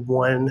into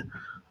one,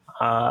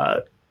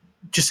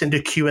 just into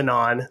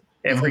QAnon.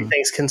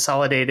 Everything's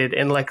consolidated.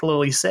 And like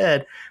Lily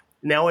said,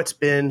 now it's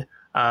been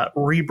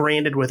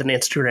rebranded with an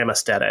Instagram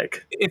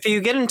aesthetic. If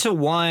you get into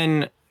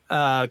one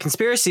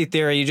conspiracy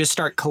theory, you just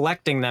start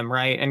collecting them,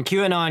 right? And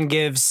QAnon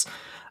gives,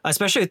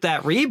 especially with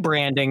that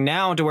rebranding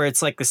now, to where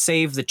it's like the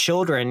Save the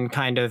Children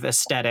kind of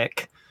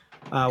aesthetic.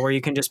 Where you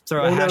can just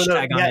throw a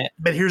hashtag on it.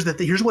 But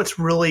here's what's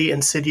really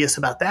insidious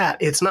about that.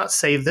 It's not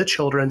Save the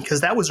Children,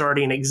 because that was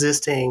already an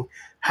existing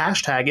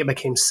hashtag. It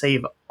became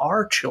Save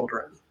Our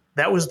Children.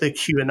 That was the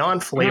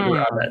QAnon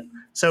flavor of it.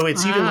 So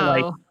it's even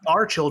like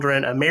our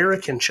children,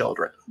 American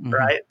children,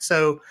 right?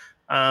 So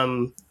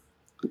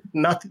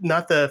not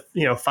the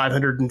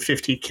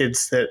 550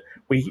 kids that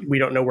we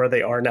don't know where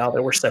they are now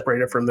that were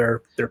separated from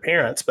their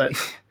parents, but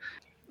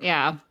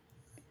yeah.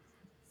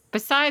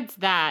 Besides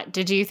that,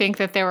 did you think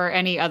that there were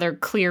any other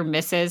clear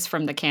misses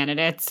from the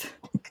candidates?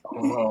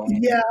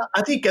 Yeah,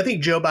 I think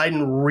Joe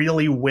Biden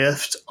really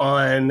whiffed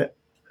on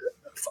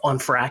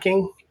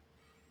fracking.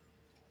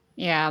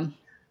 Yeah.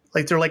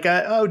 Like, they're like,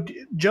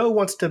 Joe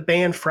wants to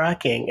ban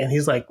fracking. And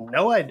he's like,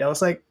 no, I don't.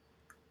 It's like,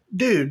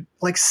 dude,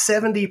 like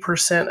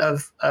 70%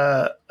 of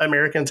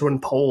Americans when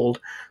polled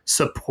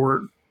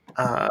support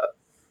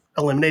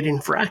eliminating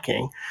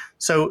fracking.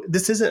 So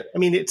this isn't, I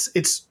mean,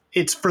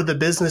 it's for the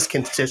business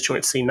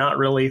constituency, not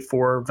really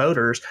for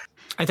voters.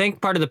 I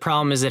think part of the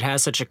problem is it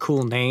has such a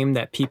cool name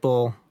that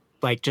people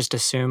like just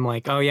assume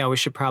like, oh yeah, we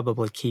should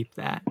probably keep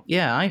that.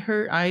 Yeah, I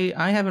heard.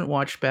 I haven't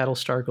watched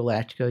Battlestar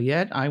Galactica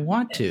yet. I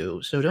want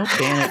to, so don't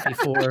ban it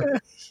before.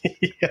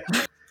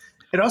 Yeah.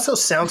 It also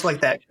sounds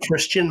like that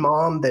Christian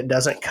mom that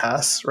doesn't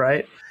cuss,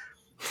 right?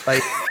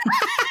 Like,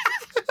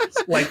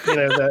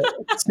 the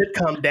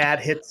sitcom dad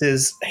hits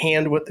his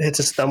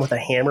thumb with a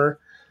hammer.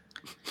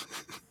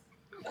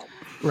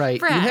 Right.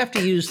 You have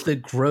to use the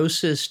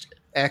grossest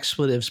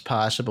expletives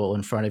possible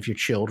in front of your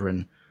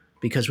children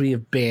because we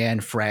have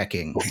banned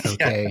fracking.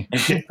 Okay.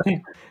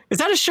 Is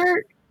that a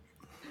shirt?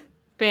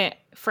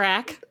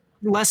 Frack?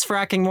 Less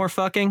fracking, more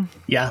fucking?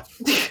 Yeah.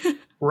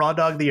 Raw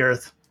dog the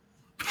earth.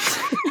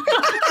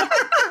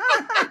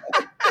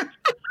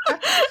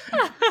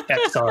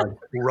 Exxon.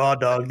 Raw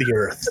dog the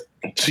earth.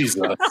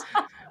 Jesus.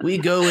 We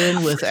go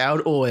in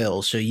without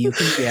oil so you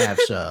can have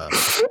some.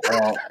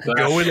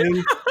 Going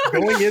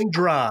in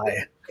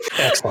dry.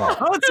 Exxon.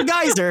 Oh, it's a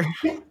geyser.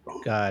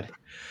 God.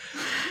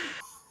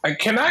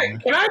 Can I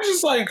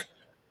just like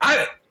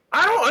I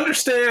don't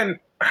understand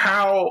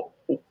how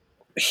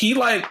he,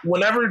 like,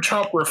 whenever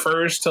Trump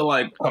refers to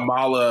like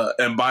Kamala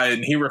and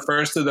Biden, he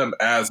refers to them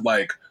as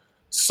like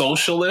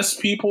socialist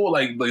people,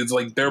 like it's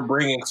like they're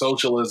bringing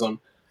socialism,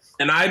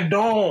 and I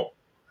don't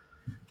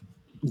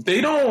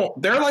they're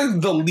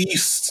like the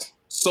least.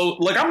 So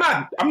like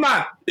I'm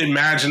not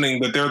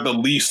imagining that they're the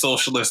least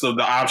socialist of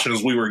the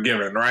options we were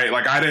given, right?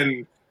 Like I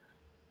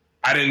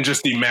didn't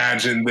just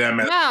imagine them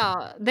as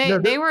No,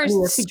 they were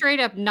straight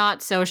up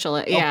not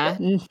socialist. Okay. Yeah.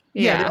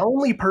 Yeah, the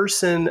only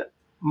person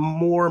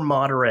more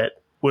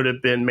moderate would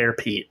have been Mayor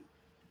Pete.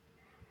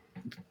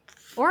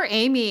 Or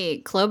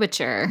Amy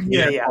Klobuchar.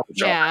 Yeah.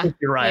 Yeah.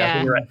 You're right. I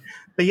think you're right.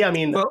 But yeah, I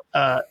mean,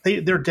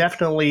 they're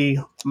definitely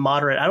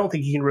moderate. I don't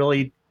think you can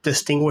really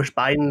distinguish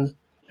Biden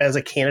as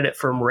a candidate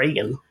from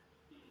Reagan.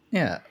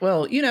 Yeah.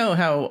 Well, you know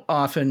how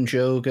often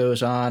Joe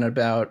goes on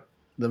about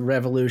the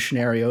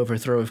revolutionary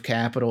overthrow of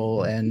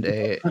capital and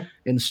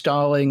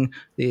installing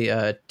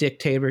the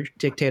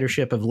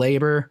dictatorship of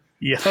labor.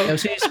 Yeah. So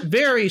he's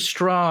very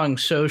strong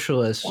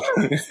socialist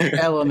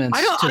elements.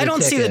 I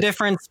don't see the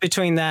difference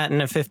between that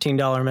and a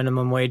 $15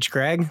 minimum wage,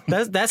 Greg.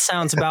 That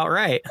sounds about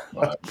right.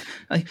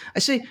 I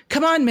say,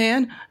 come on,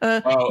 man.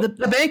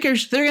 The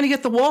bankers, they're going to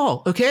get the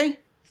wall, okay?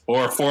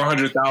 or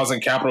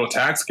 400,000 capital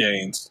tax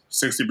gains,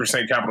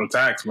 60% capital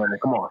tax, man.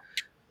 Come on.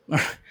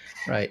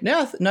 Right.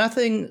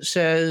 Nothing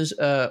says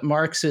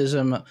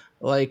Marxism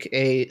like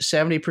a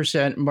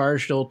 70%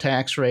 marginal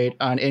tax rate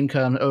on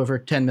income over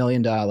 $10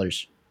 million.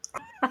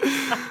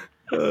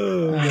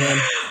 Oh, man.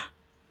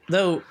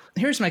 Though,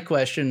 here's my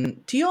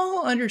question. Do you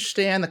all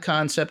understand the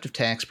concept of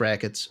tax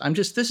brackets?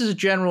 This is a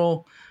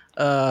general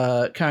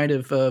kind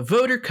of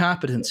voter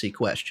competency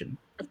question.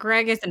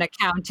 Greg is an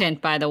accountant,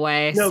 by the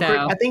way. No, so. Greg,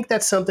 I think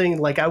that's something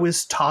like I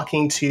was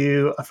talking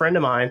to a friend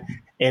of mine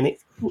and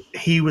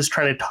he was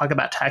trying to talk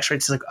about tax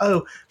rates. He's like,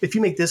 oh, if you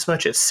make this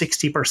much at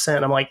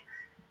 60%, I'm like,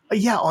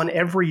 yeah, on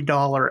every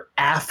dollar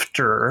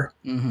after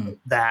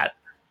that.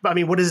 I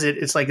mean, what is it?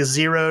 It's like a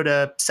 0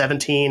 to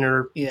 17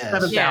 or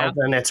 7,000. Yeah.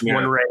 It's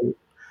one rate.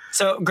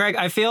 So, Greg,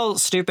 I feel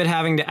stupid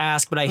having to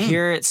ask, but I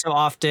hear it so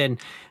often.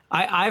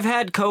 I've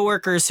had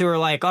coworkers who are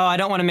like, "Oh, I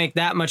don't want to make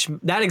that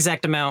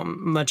exact amount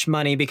much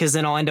money because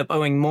then I'll end up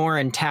owing more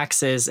in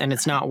taxes, and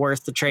it's not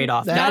worth the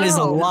trade-off." That is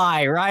a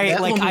lie, right?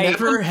 That will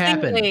never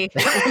happen.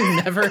 That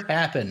will never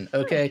happen.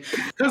 Okay,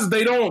 because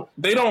they don't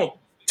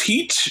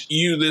teach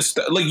you this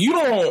stuff. Like you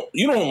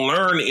don't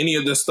learn any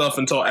of this stuff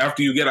until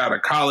after you get out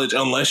of college,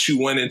 unless you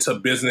went into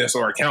business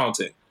or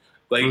accounting.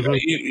 Like,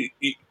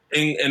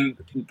 and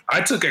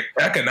I took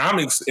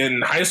economics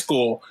in high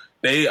school.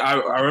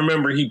 I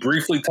remember he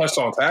briefly touched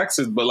on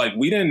taxes, but like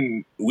we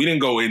didn't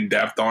go in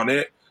depth on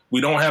it.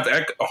 We don't have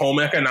home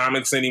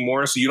economics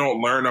anymore, so you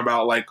don't learn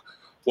about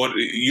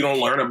you don't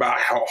learn about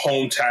how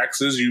home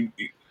taxes. You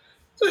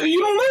don't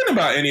learn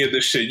about any of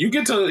this shit. You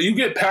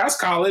get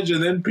past college,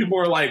 and then people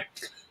are like,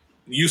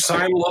 you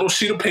sign a little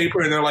sheet of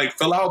paper, and they're like,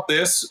 fill out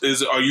this.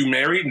 Are you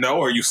married?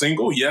 No. Are you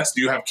single? Yes. Do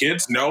you have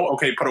kids? No.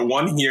 Okay, put a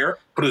 1 here,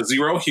 put a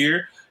 0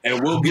 here.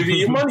 And we'll give you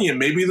your money, and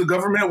maybe the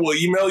government will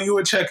email you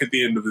a check at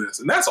the end of this.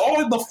 And that's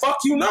all the fuck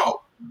you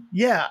know.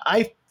 Yeah,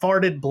 I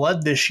farted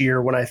blood this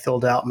year when I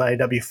filled out my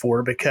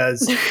W-4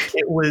 because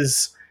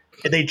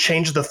they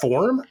changed the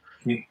form.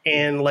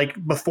 And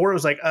like before it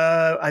was like,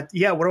 what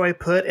do I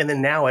put? And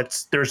then now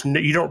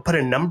you don't put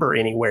a number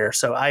anywhere.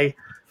 So I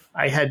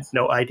had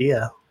no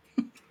idea.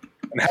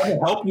 And how to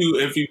help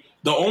you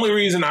the only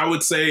reason I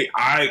would say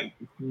I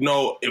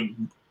know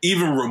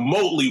even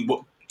remotely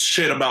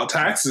shit about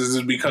taxes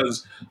is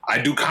because I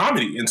do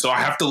comedy, and so I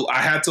had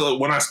to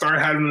when I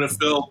started having to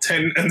fill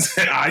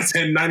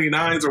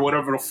I-1099s or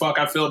whatever the fuck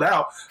I filled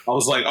out, I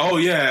was like, oh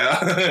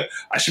yeah,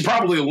 I should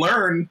probably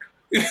learn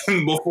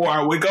before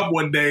I wake up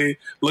one day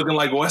looking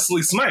like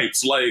Wesley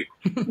Snipes. Like,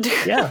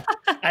 yeah,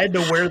 I had to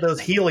wear those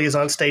Heelys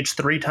on stage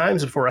 3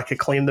 times before I could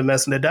claim them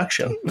as an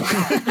deduction.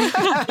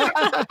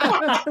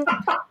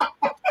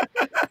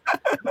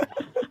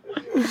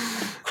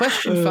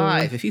 Question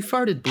 5. If you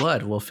farted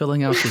blood while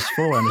filling out this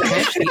form,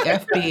 attach the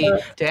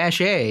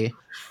FB-A.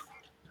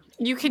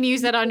 You can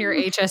use that on your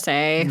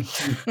HSA.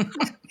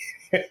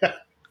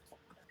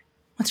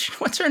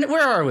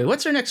 Where are we?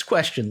 What's our next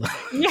question?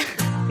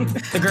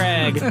 The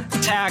Greg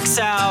Tax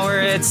Hour.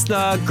 It's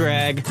the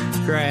Greg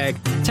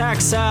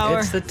Tax Hour.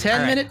 It's the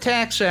 10-minute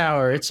tax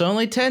hour. It's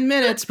only 10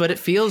 minutes, but it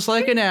feels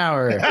like an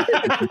hour.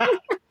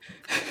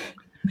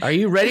 Are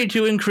you ready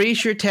to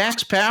increase your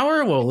tax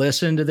power? Well,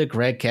 listen to the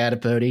Greg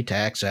Catapoti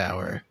Tax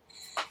Hour.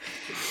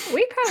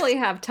 We probably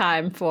have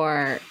time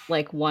for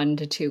like 1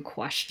 to 2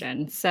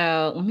 questions.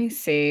 So let me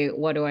see.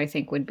 What do I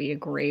think would be a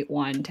great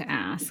one to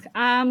ask?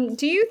 Who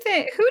do you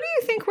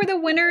think were the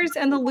winners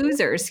and the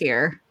losers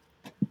here?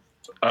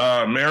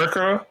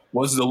 America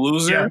was the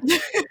loser.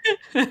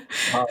 Yeah.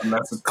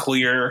 That's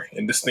clear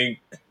and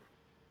distinct.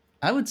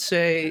 I'd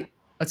say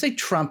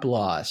Trump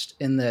lost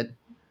in that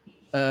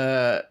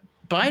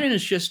Biden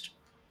is just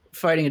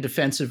fighting a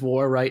defensive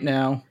war right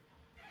now.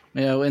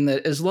 You know, in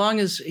that as long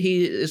as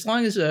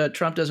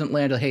Trump doesn't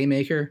land a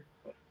haymaker,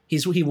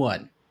 he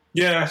won.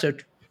 Yeah.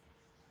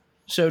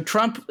 So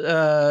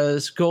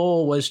Trump's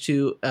goal was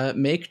to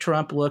make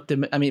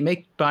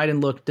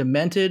Biden look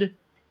demented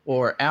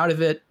or out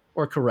of it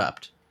or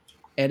corrupt.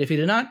 And if he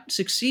did not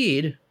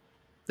succeed,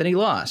 then he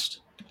lost.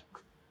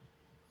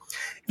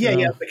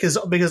 Yeah,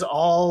 because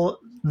all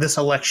this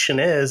election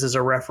is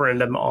a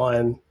referendum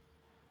on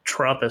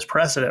Trump as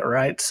president,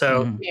 right?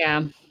 So,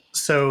 Yeah.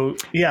 so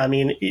yeah, I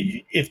mean,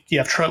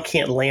 if Trump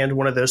can't land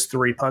one of those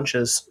three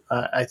punches,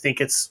 I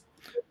think it's.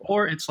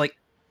 Or it's like,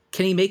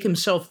 can he make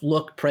himself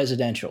look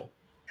presidential?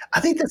 I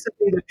think that's the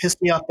thing that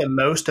pissed me off the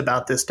most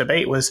about this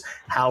debate was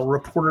how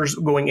reporters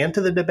going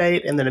into the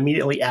debate and then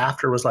immediately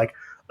after was like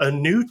a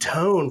new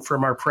tone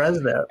from our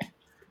president.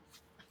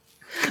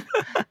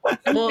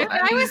 Well,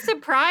 I was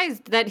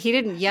surprised that he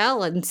didn't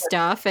yell and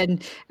stuff.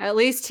 And at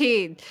least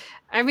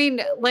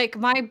like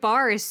my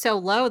bar is so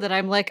low that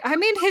I'm like,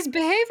 his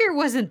behavior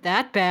wasn't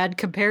that bad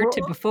compared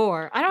to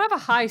before. I don't have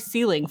a high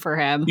ceiling for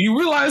him. You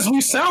realize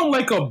we sound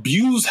like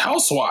abused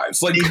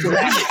housewives. Like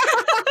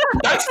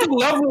that's the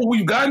level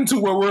we've gotten to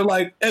where we're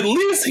like, at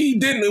least he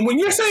didn't. And when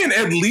you're saying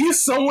at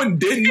least someone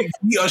didn't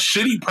be a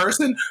shitty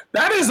person,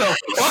 that's a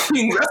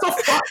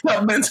fucked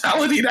up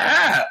mentality to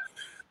have.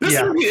 This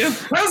is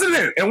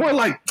president. And we're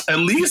like, at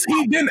least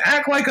he didn't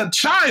act like a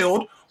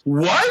child.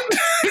 What?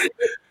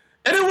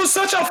 And it was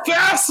such a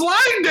fast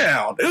slide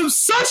down. It was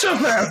such a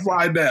fast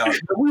slide down.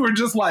 And we were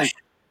just like,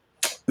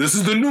 this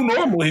is the new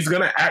normal. He's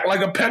going to act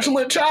like a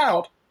petulant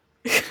child.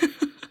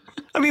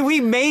 I mean,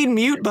 we made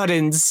mute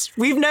buttons.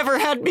 We've never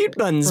had mute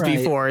buttons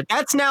before.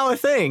 That's now a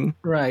thing.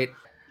 Right.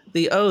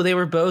 They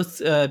were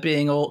both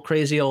being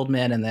crazy old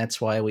men, and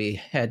that's why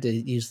we had to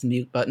use the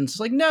mute buttons. It's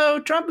like, no,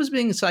 Trump was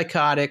being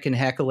psychotic and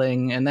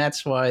heckling, and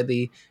that's why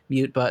the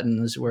mute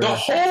buttons were. The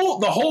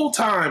whole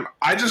time,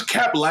 I just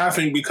kept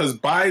laughing because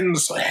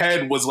Biden's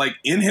head was like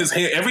in his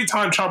hand. Every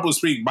time Trump would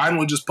speak, Biden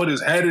would just put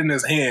his head in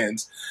his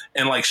hands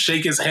and like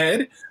shake his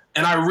head.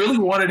 And I really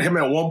wanted him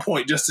at one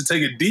point just to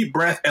take a deep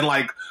breath and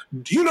like,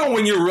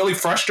 when you're really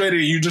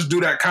frustrated, you just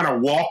do that kind of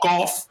walk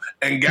off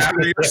and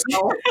gather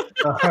yourself.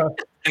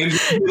 And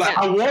like,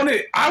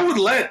 I would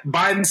let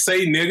Biden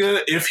say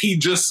nigga if he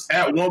just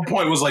at one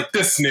point was like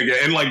this nigga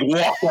and like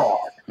walk off.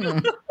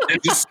 And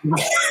just,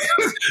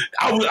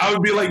 I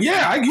would be like,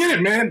 yeah, I get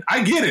it, man.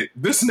 I get it.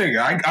 This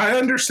nigga, I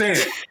understand.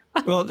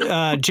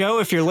 Well, Joe,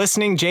 if you're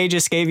listening, Jay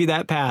just gave you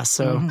that pass.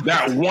 So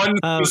that one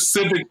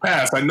specific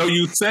pass. I know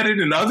you said it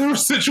in other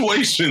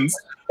situations.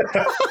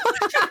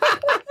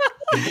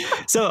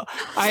 So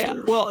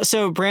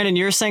Brandon,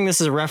 you're saying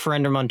this is a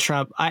referendum on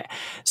Trump.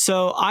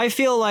 I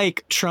feel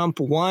like Trump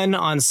won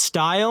on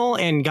style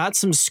and got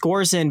some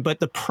scores in,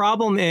 but the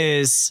problem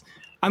is,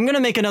 I'm going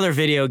to make another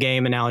video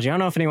game analogy. I don't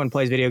know if anyone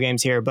plays video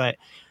games here, but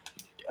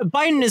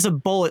Biden is a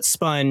bullet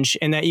sponge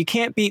in that you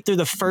can't beat through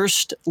the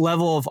first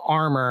level of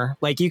armor.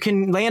 Like, you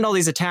can land all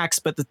these attacks,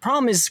 but the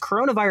problem is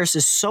coronavirus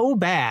is so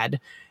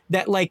bad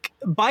that like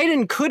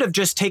Biden could have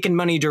just taken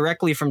money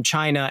directly from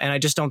China, and I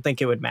just don't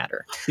think it would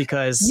matter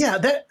because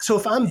so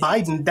if I'm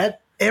Biden,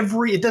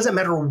 it doesn't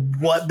matter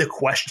what the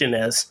question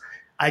is.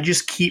 I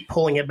just keep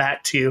pulling it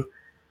back to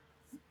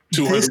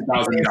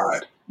 200,000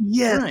 died.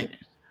 Yeah, right.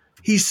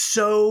 He's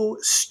so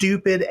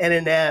stupid and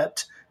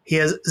inept. He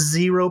has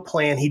zero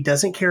plan. He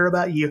doesn't care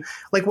about you.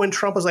 Like when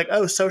Trump was like,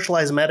 oh,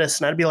 socialized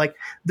medicine, I'd be like,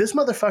 this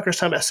motherfucker's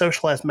talking about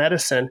socialized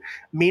medicine.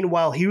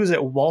 Meanwhile, he was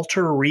at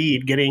Walter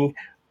Reed getting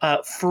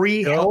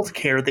free health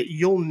care that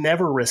you'll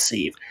never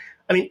receive.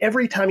 I mean,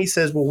 every time he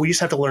says, well, we just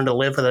have to learn to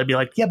live with it, I'd be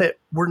like, yeah, but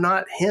we're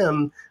not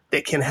him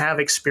that can have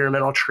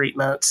experimental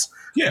treatments.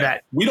 Yeah,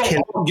 we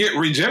don't all get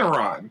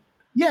Regeneron.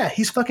 Yeah,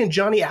 he's fucking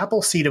Johnny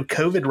Appleseed of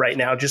COVID right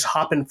now, just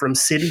hopping from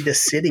city to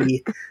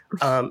city,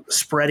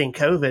 spreading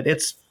COVID.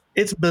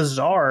 It's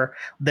bizarre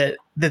that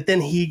then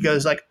he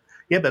goes like,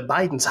 yeah, but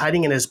Biden's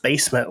hiding in his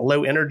basement,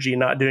 low energy,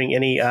 not doing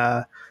any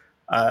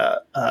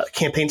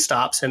campaign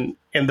stops, and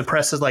the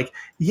press is like,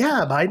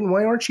 yeah, Biden,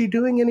 why aren't you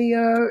doing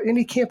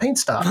any campaign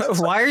stops?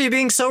 Why are you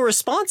being so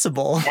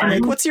responsible?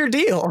 Like, what's your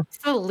deal? It's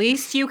the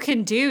least you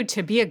can do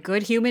to be a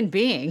good human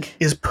being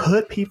is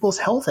put people's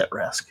health at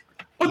risk.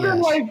 But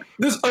then, like,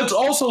 it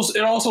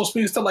also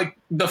speaks to like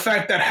the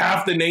fact that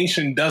half the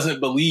nation doesn't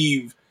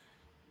believe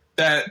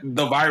that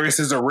the virus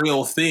is a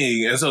real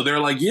thing, and so they're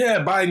like,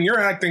 yeah, Biden, you're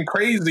acting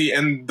crazy,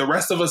 and the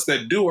rest of us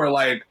that do are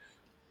like,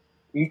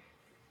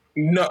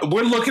 no,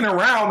 we're looking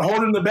around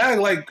holding the bag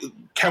like,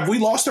 have we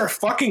lost our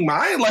fucking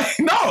mind? Like,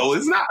 no,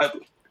 it's not.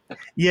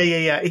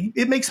 Yeah.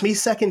 It makes me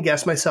second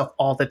guess myself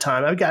all the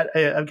time. I've got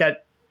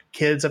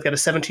kids. I've got a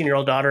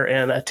 17-year-old daughter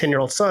and a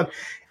 10-year-old son,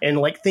 and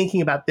like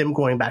thinking about them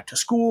going back to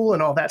school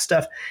and all that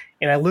stuff.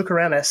 And I look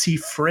around and I see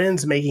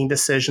friends making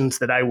decisions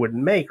that I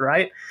wouldn't make.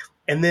 Right.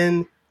 And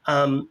then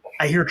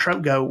I hear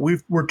Trump go,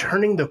 we're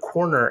turning the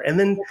corner. And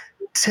then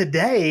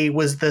today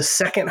was the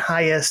second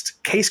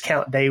highest case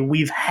count day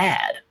we've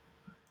had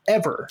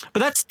ever.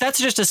 But that's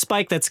just a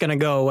spike that's going to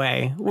go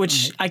away,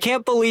 which I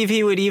can't believe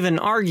he would even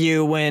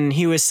argue when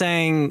he was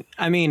saying,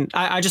 I mean,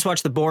 I just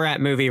watched the Borat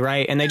movie,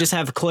 right? And they just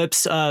have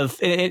clips of,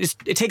 it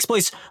takes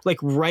place like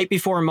right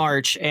before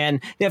March,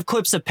 and they have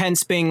clips of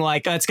Pence being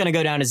like, oh, it's going to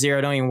go down to zero.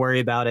 Don't even worry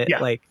about it. Yeah.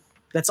 Like,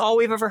 that's all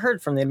we've ever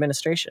heard from the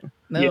administration.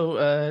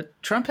 No,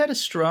 Trump had a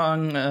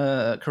strong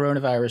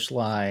coronavirus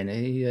line.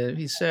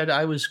 He said,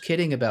 I was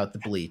kidding about the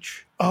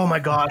bleach. Oh, my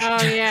gosh.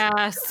 Oh,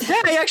 yes.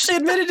 Yeah, he actually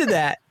admitted to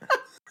that.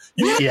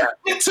 You Yeah.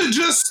 get to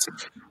just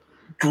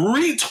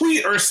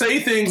retweet or say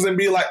things and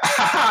be like,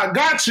 haha,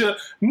 gotcha.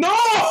 No!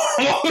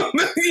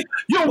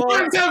 Your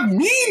words have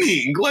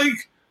meaning.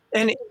 Like,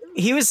 And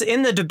he was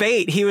in the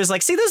debate. He was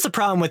like, see, there's the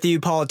problem with you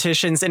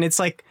politicians. And it's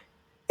like,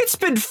 it's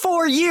been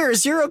 4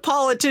 years. You're a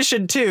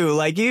politician too.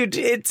 Like you're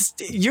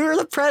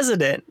the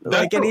president.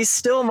 Like, and he's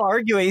still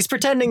arguing. He's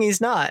pretending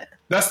he's not.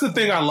 that's the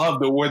thing I love,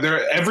 though, where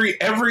they're every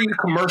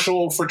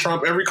commercial for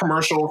Trump, every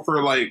commercial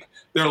for like,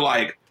 they're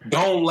like,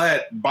 don't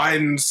let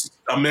Biden's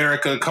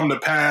America come to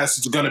pass.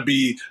 It's going to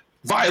be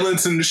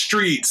violence in the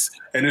streets,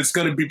 and it's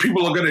going to be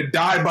people are going to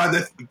die by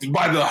the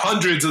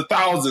hundreds of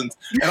thousands.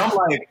 And I'm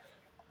like,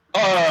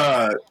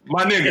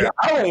 my nigga,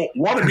 I don't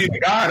want to be the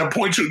guy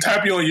to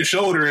tap you on your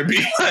shoulder and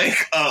be like,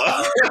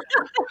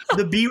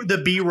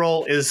 The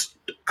B-roll is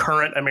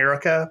current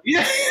America.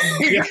 yeah.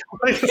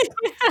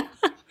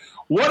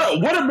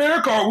 What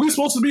America are we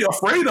supposed to be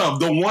afraid of?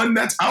 The one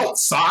that's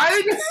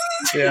outside?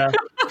 Yeah.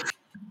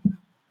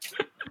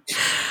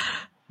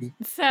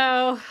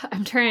 So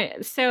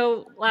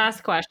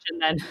last question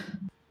then.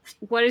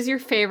 What is your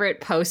favorite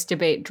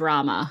post-debate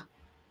drama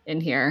in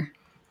here?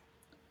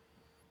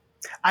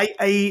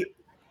 I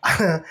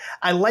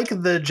like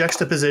the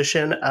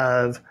juxtaposition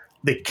of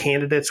the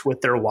candidates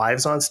with their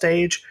wives on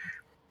stage,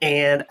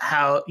 and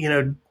how,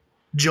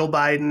 Jill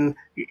Biden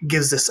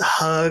gives this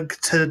hug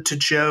to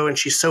Joe, and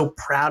she's so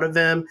proud of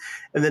him,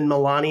 and then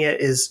Melania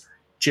is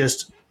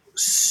just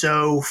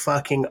so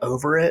fucking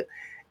over it,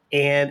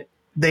 and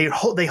they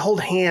hold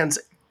hands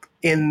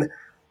in,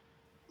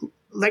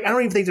 like, I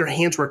don't even think their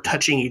hands were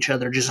touching each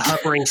other, just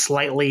hovering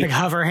slightly. Like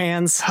hover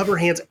hands.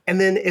 And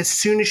then as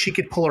soon as she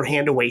could pull her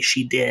hand away,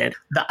 she did.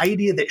 The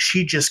idea that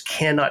she just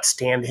cannot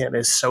stand him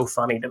is so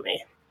funny to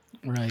me.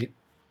 Right.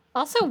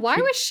 Also, why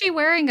was she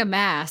wearing a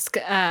mask?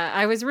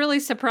 I was really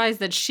surprised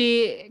that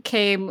she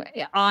came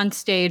on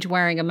stage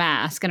wearing a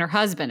mask and her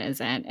husband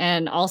isn't.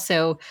 And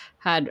also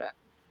had,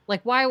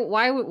 like,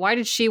 why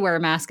did she wear a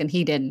mask and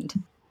he didn't?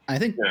 I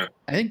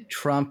think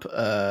Trump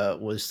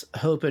was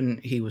hoping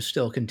he was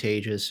still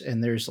contagious,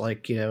 and there's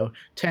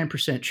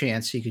 10%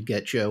 chance he could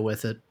get Joe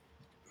with it.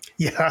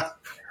 Yeah.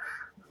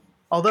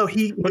 Although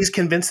he's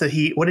convinced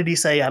that what did he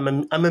say?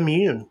 I'm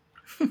immune.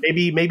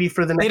 Maybe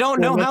for the next. They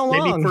don't know how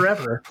long. Maybe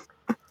forever.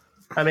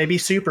 I may be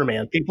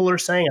Superman. People are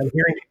saying, I'm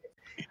hearing.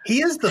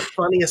 He is the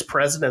funniest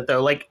president,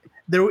 though. Like,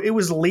 it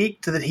was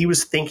leaked that he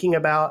was thinking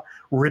about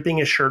ripping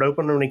his shirt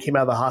open when he came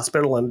out of the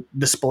hospital and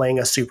displaying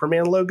a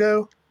Superman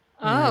logo.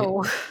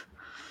 Oh.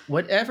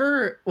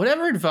 Whatever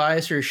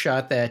advisor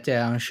shot that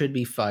down should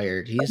be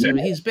fired.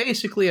 He's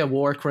basically a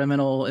war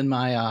criminal in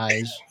my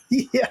eyes.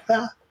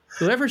 Yeah.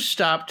 Whoever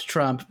stopped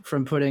Trump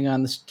from pulling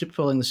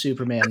the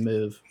Superman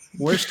move,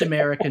 worst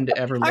American to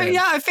ever live.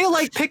 I feel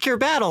like pick your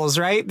battles,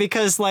 right?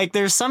 Because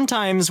there's some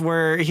times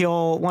where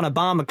he'll want to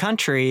bomb a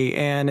country,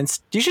 and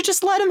you should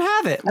just let him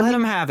have it. Let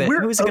him have it.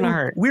 Who's it going to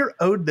hurt? We're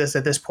owed this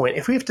at this point.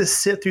 If we have to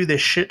sit through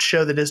this shit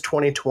show that is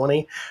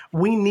 2020,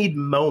 we need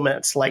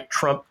moments like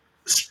Trump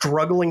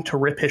struggling to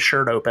rip his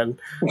shirt open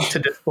to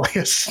display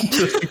a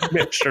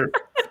Superman shirt.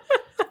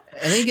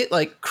 And then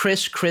get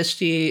Chris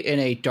Christie in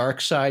a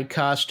dark side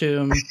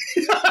costume.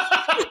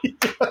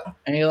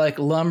 And he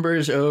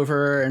lumbers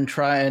over and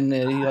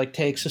he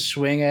takes a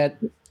swing at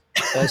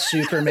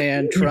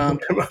Superman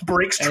Trump.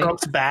 Breaks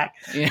Trump's back.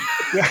 Yeah.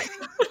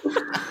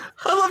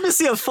 I'd love to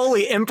see a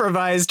fully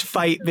improvised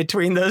fight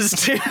between those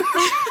two.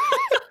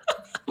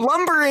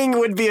 Lumbering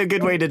would be a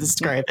good way to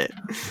describe it.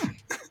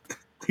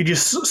 He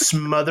just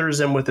smothers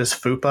him with his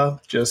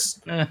fupa.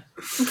 Just.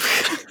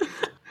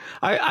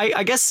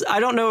 I guess I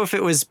don't know if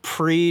it was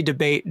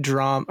pre-debate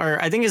drama, or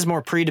I think it's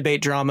more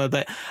pre-debate drama,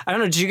 but I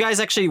don't know. Did you guys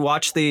actually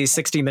watch the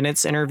 60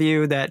 Minutes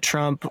interview that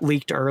Trump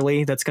leaked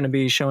early that's going to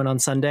be showing on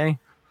Sunday?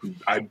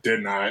 I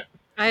did not.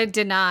 I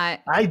did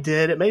not. I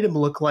did. It made him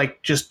look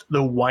like just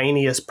the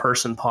whiniest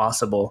person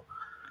possible.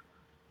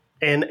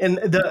 And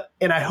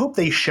I hope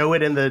they show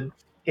it in the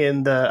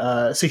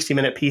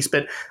 60-minute piece,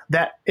 but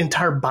that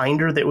entire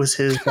binder that was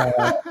his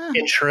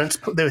insurance,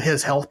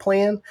 his health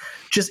plan,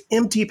 just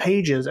empty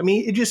pages. I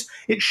mean,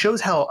 it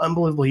shows how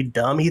unbelievably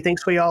dumb he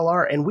thinks we all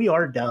are, and we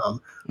are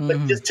dumb. Mm-hmm.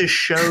 But just to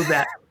show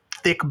that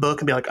thick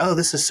book and be like, oh,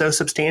 this is so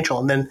substantial,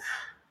 and then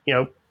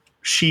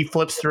she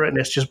flips through it and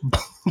it's just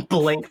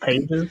blank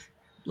pages.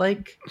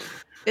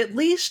 At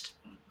least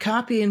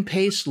copy and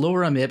paste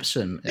lorem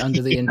ipsum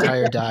under the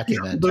entire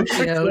document,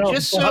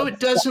 just so it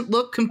doesn't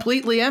look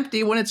completely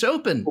empty when it's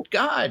open.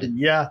 God.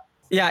 Yeah.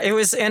 Yeah, it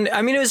was. And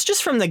I mean, it was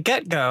just from the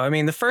get go. I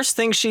mean, the first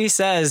thing she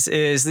says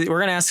is that we're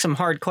going to ask some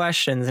hard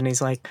questions. And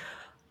he's like,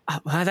 oh,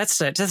 wow, that's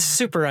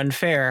super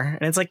unfair.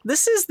 And it's like,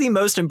 this is the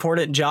most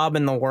important job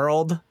in the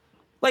world.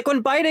 Like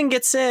when Biden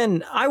gets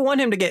in, I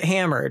want him to get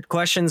hammered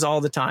questions all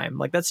the time.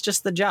 That's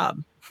just the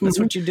job. That's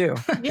what you do.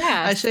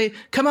 Yeah. I say,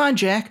 come on,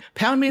 Jack,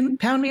 pound me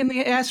in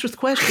the ass with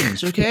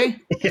questions, okay?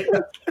 Yeah.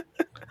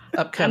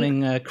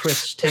 Upcoming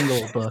Chris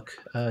Tingle book,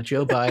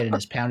 Joe Biden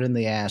is pounded in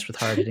the ass with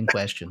hard-hitting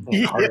questions.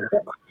 Yeah.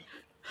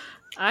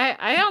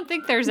 I don't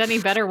think there's any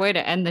better way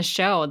to end the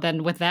show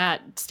than with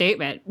that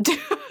statement.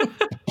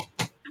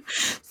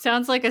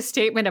 Sounds like a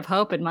statement of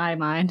hope in my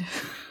mind.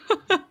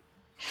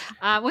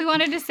 We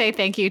wanted to say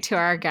thank you to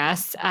our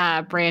guests,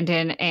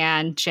 Brandon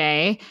and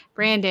Jay.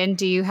 Brandon,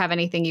 do you have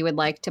anything you would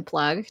like to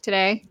plug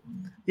today?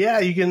 Yeah,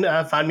 you can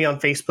find me on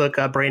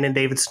Facebook, Brandon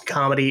Davidson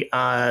Comedy.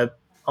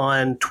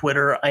 On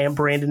Twitter, I am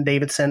Brandon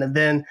Davidson. And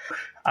then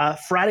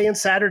Friday and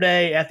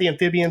Saturday at the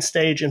Amphibian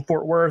Stage in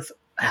Fort Worth,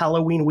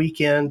 Halloween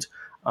weekend,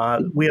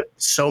 we have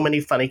so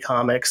many funny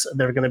comics.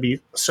 They're going to be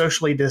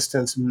socially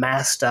distanced,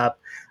 masked up.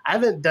 I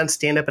haven't done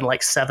stand-up in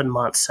like 7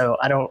 months, so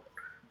I'm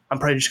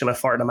probably just going to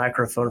fart in a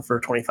microphone for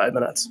 25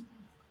 minutes.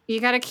 You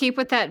got to keep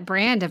with that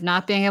brand of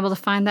not being able to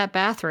find that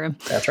bathroom.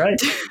 That's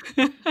right.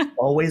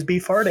 Always be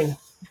farting.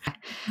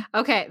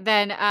 Okay,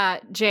 then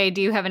Jay,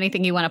 do you have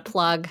anything you want to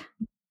plug?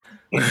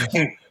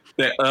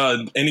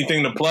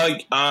 Anything to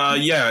plug?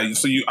 Yeah.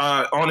 So you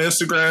on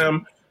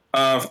Instagram,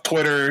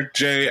 Twitter,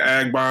 Jay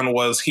Agbon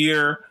was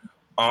here.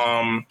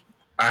 I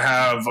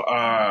have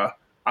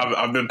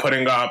I've been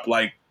putting up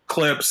like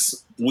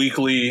clips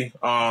weekly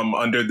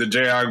under the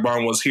Jay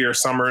Agbon was here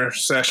summer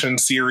session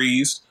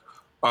series.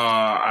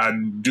 I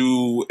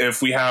do,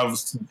 if we have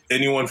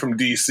anyone from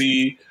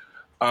DC,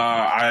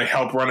 I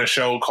help run a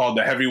show called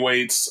the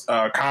Heavyweights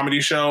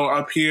Comedy Show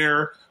up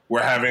here.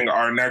 We're having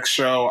our next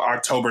show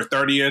October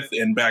 30th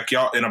in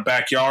a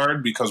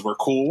backyard because we're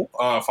cool.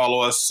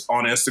 Follow us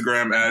on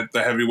Instagram at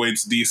the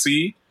Heavyweights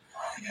DC.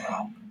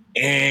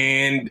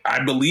 And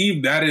I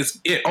believe that is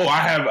it. Oh, I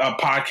have a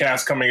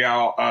podcast coming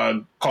out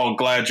called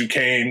Glad You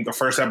Came. The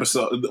first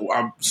episode,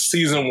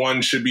 season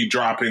 1 should be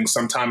dropping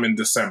sometime in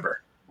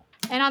December.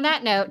 And on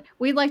that note,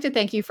 we'd like to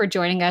thank you for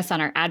joining us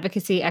on our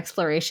advocacy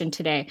exploration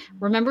today.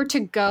 Remember to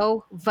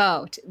go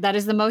vote. That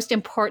is the most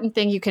important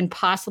thing you can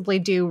possibly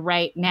do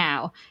right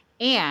now.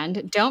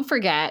 And don't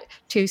forget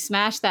to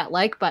smash that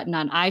like button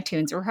on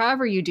iTunes or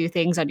however you do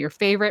things on your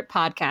favorite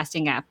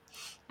podcasting app.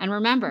 And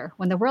remember,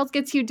 when the world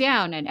gets you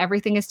down and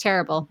everything is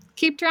terrible,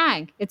 keep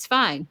trying. It's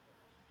fine.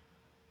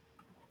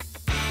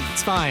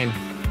 It's fine.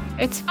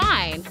 It's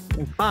fine.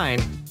 It's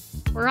fine.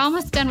 We're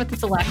almost done with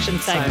this election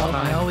cycle.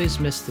 I always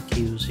miss the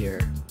cues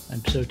here.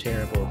 I'm so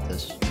terrible at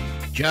this.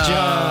 Joe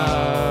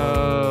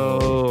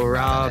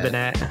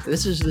Robinette.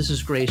 This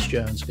is Grace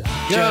Jones, guys.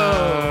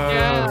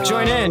 Joe.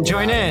 Join in.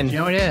 Join in.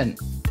 Joe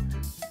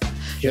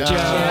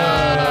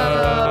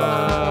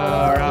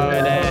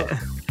Robinette.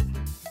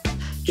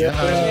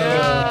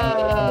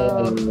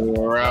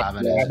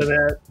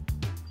 Robinette.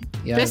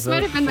 Yeah, This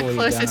might have been the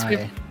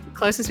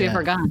closest we've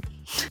ever gone.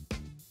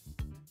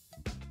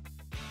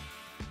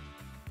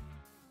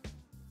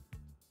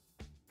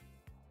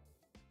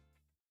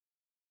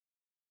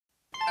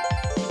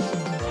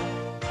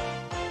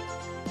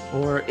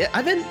 Or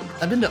I've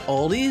been to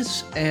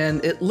Aldi's,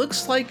 and it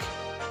looks like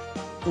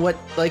what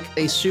like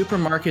a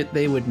supermarket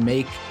they would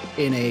make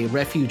in a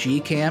refugee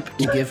camp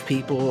to give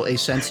people a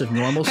sense of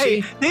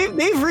normalcy. Hey,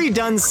 they've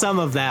redone some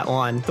of that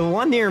one. The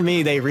one near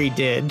me they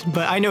redid,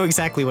 but I know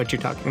exactly what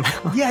you're talking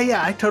about.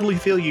 Yeah, I totally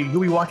feel you.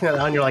 You'll be walking down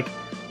and you're like,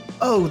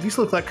 oh, these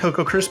look like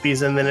Cocoa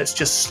Krispies, and then it's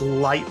just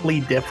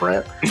slightly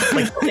different.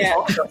 Like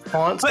the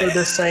fonts are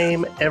the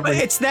same. But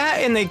it's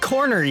that, and they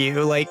corner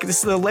you. Like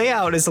the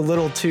layout is a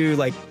little too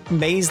like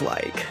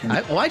maze-like.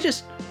 I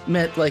just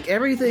meant like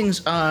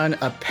everything's on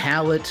a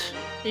pallet.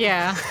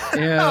 Yeah. You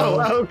know,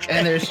 okay.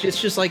 And it's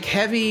just like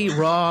heavy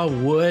raw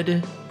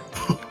wood.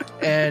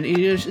 And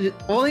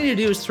all you need to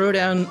do is throw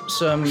down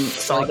some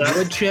like,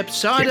 wood chips,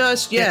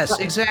 sawdust. Yes,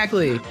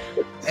 exactly.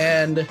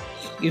 And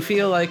you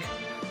feel like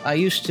I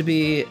used to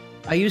be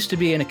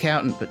an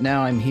accountant, but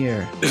now I'm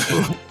here.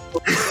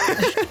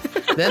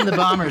 Then the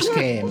bombers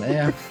came.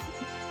 Yeah.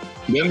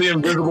 Then the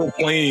invisible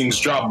planes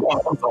dropped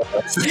bombs on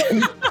us.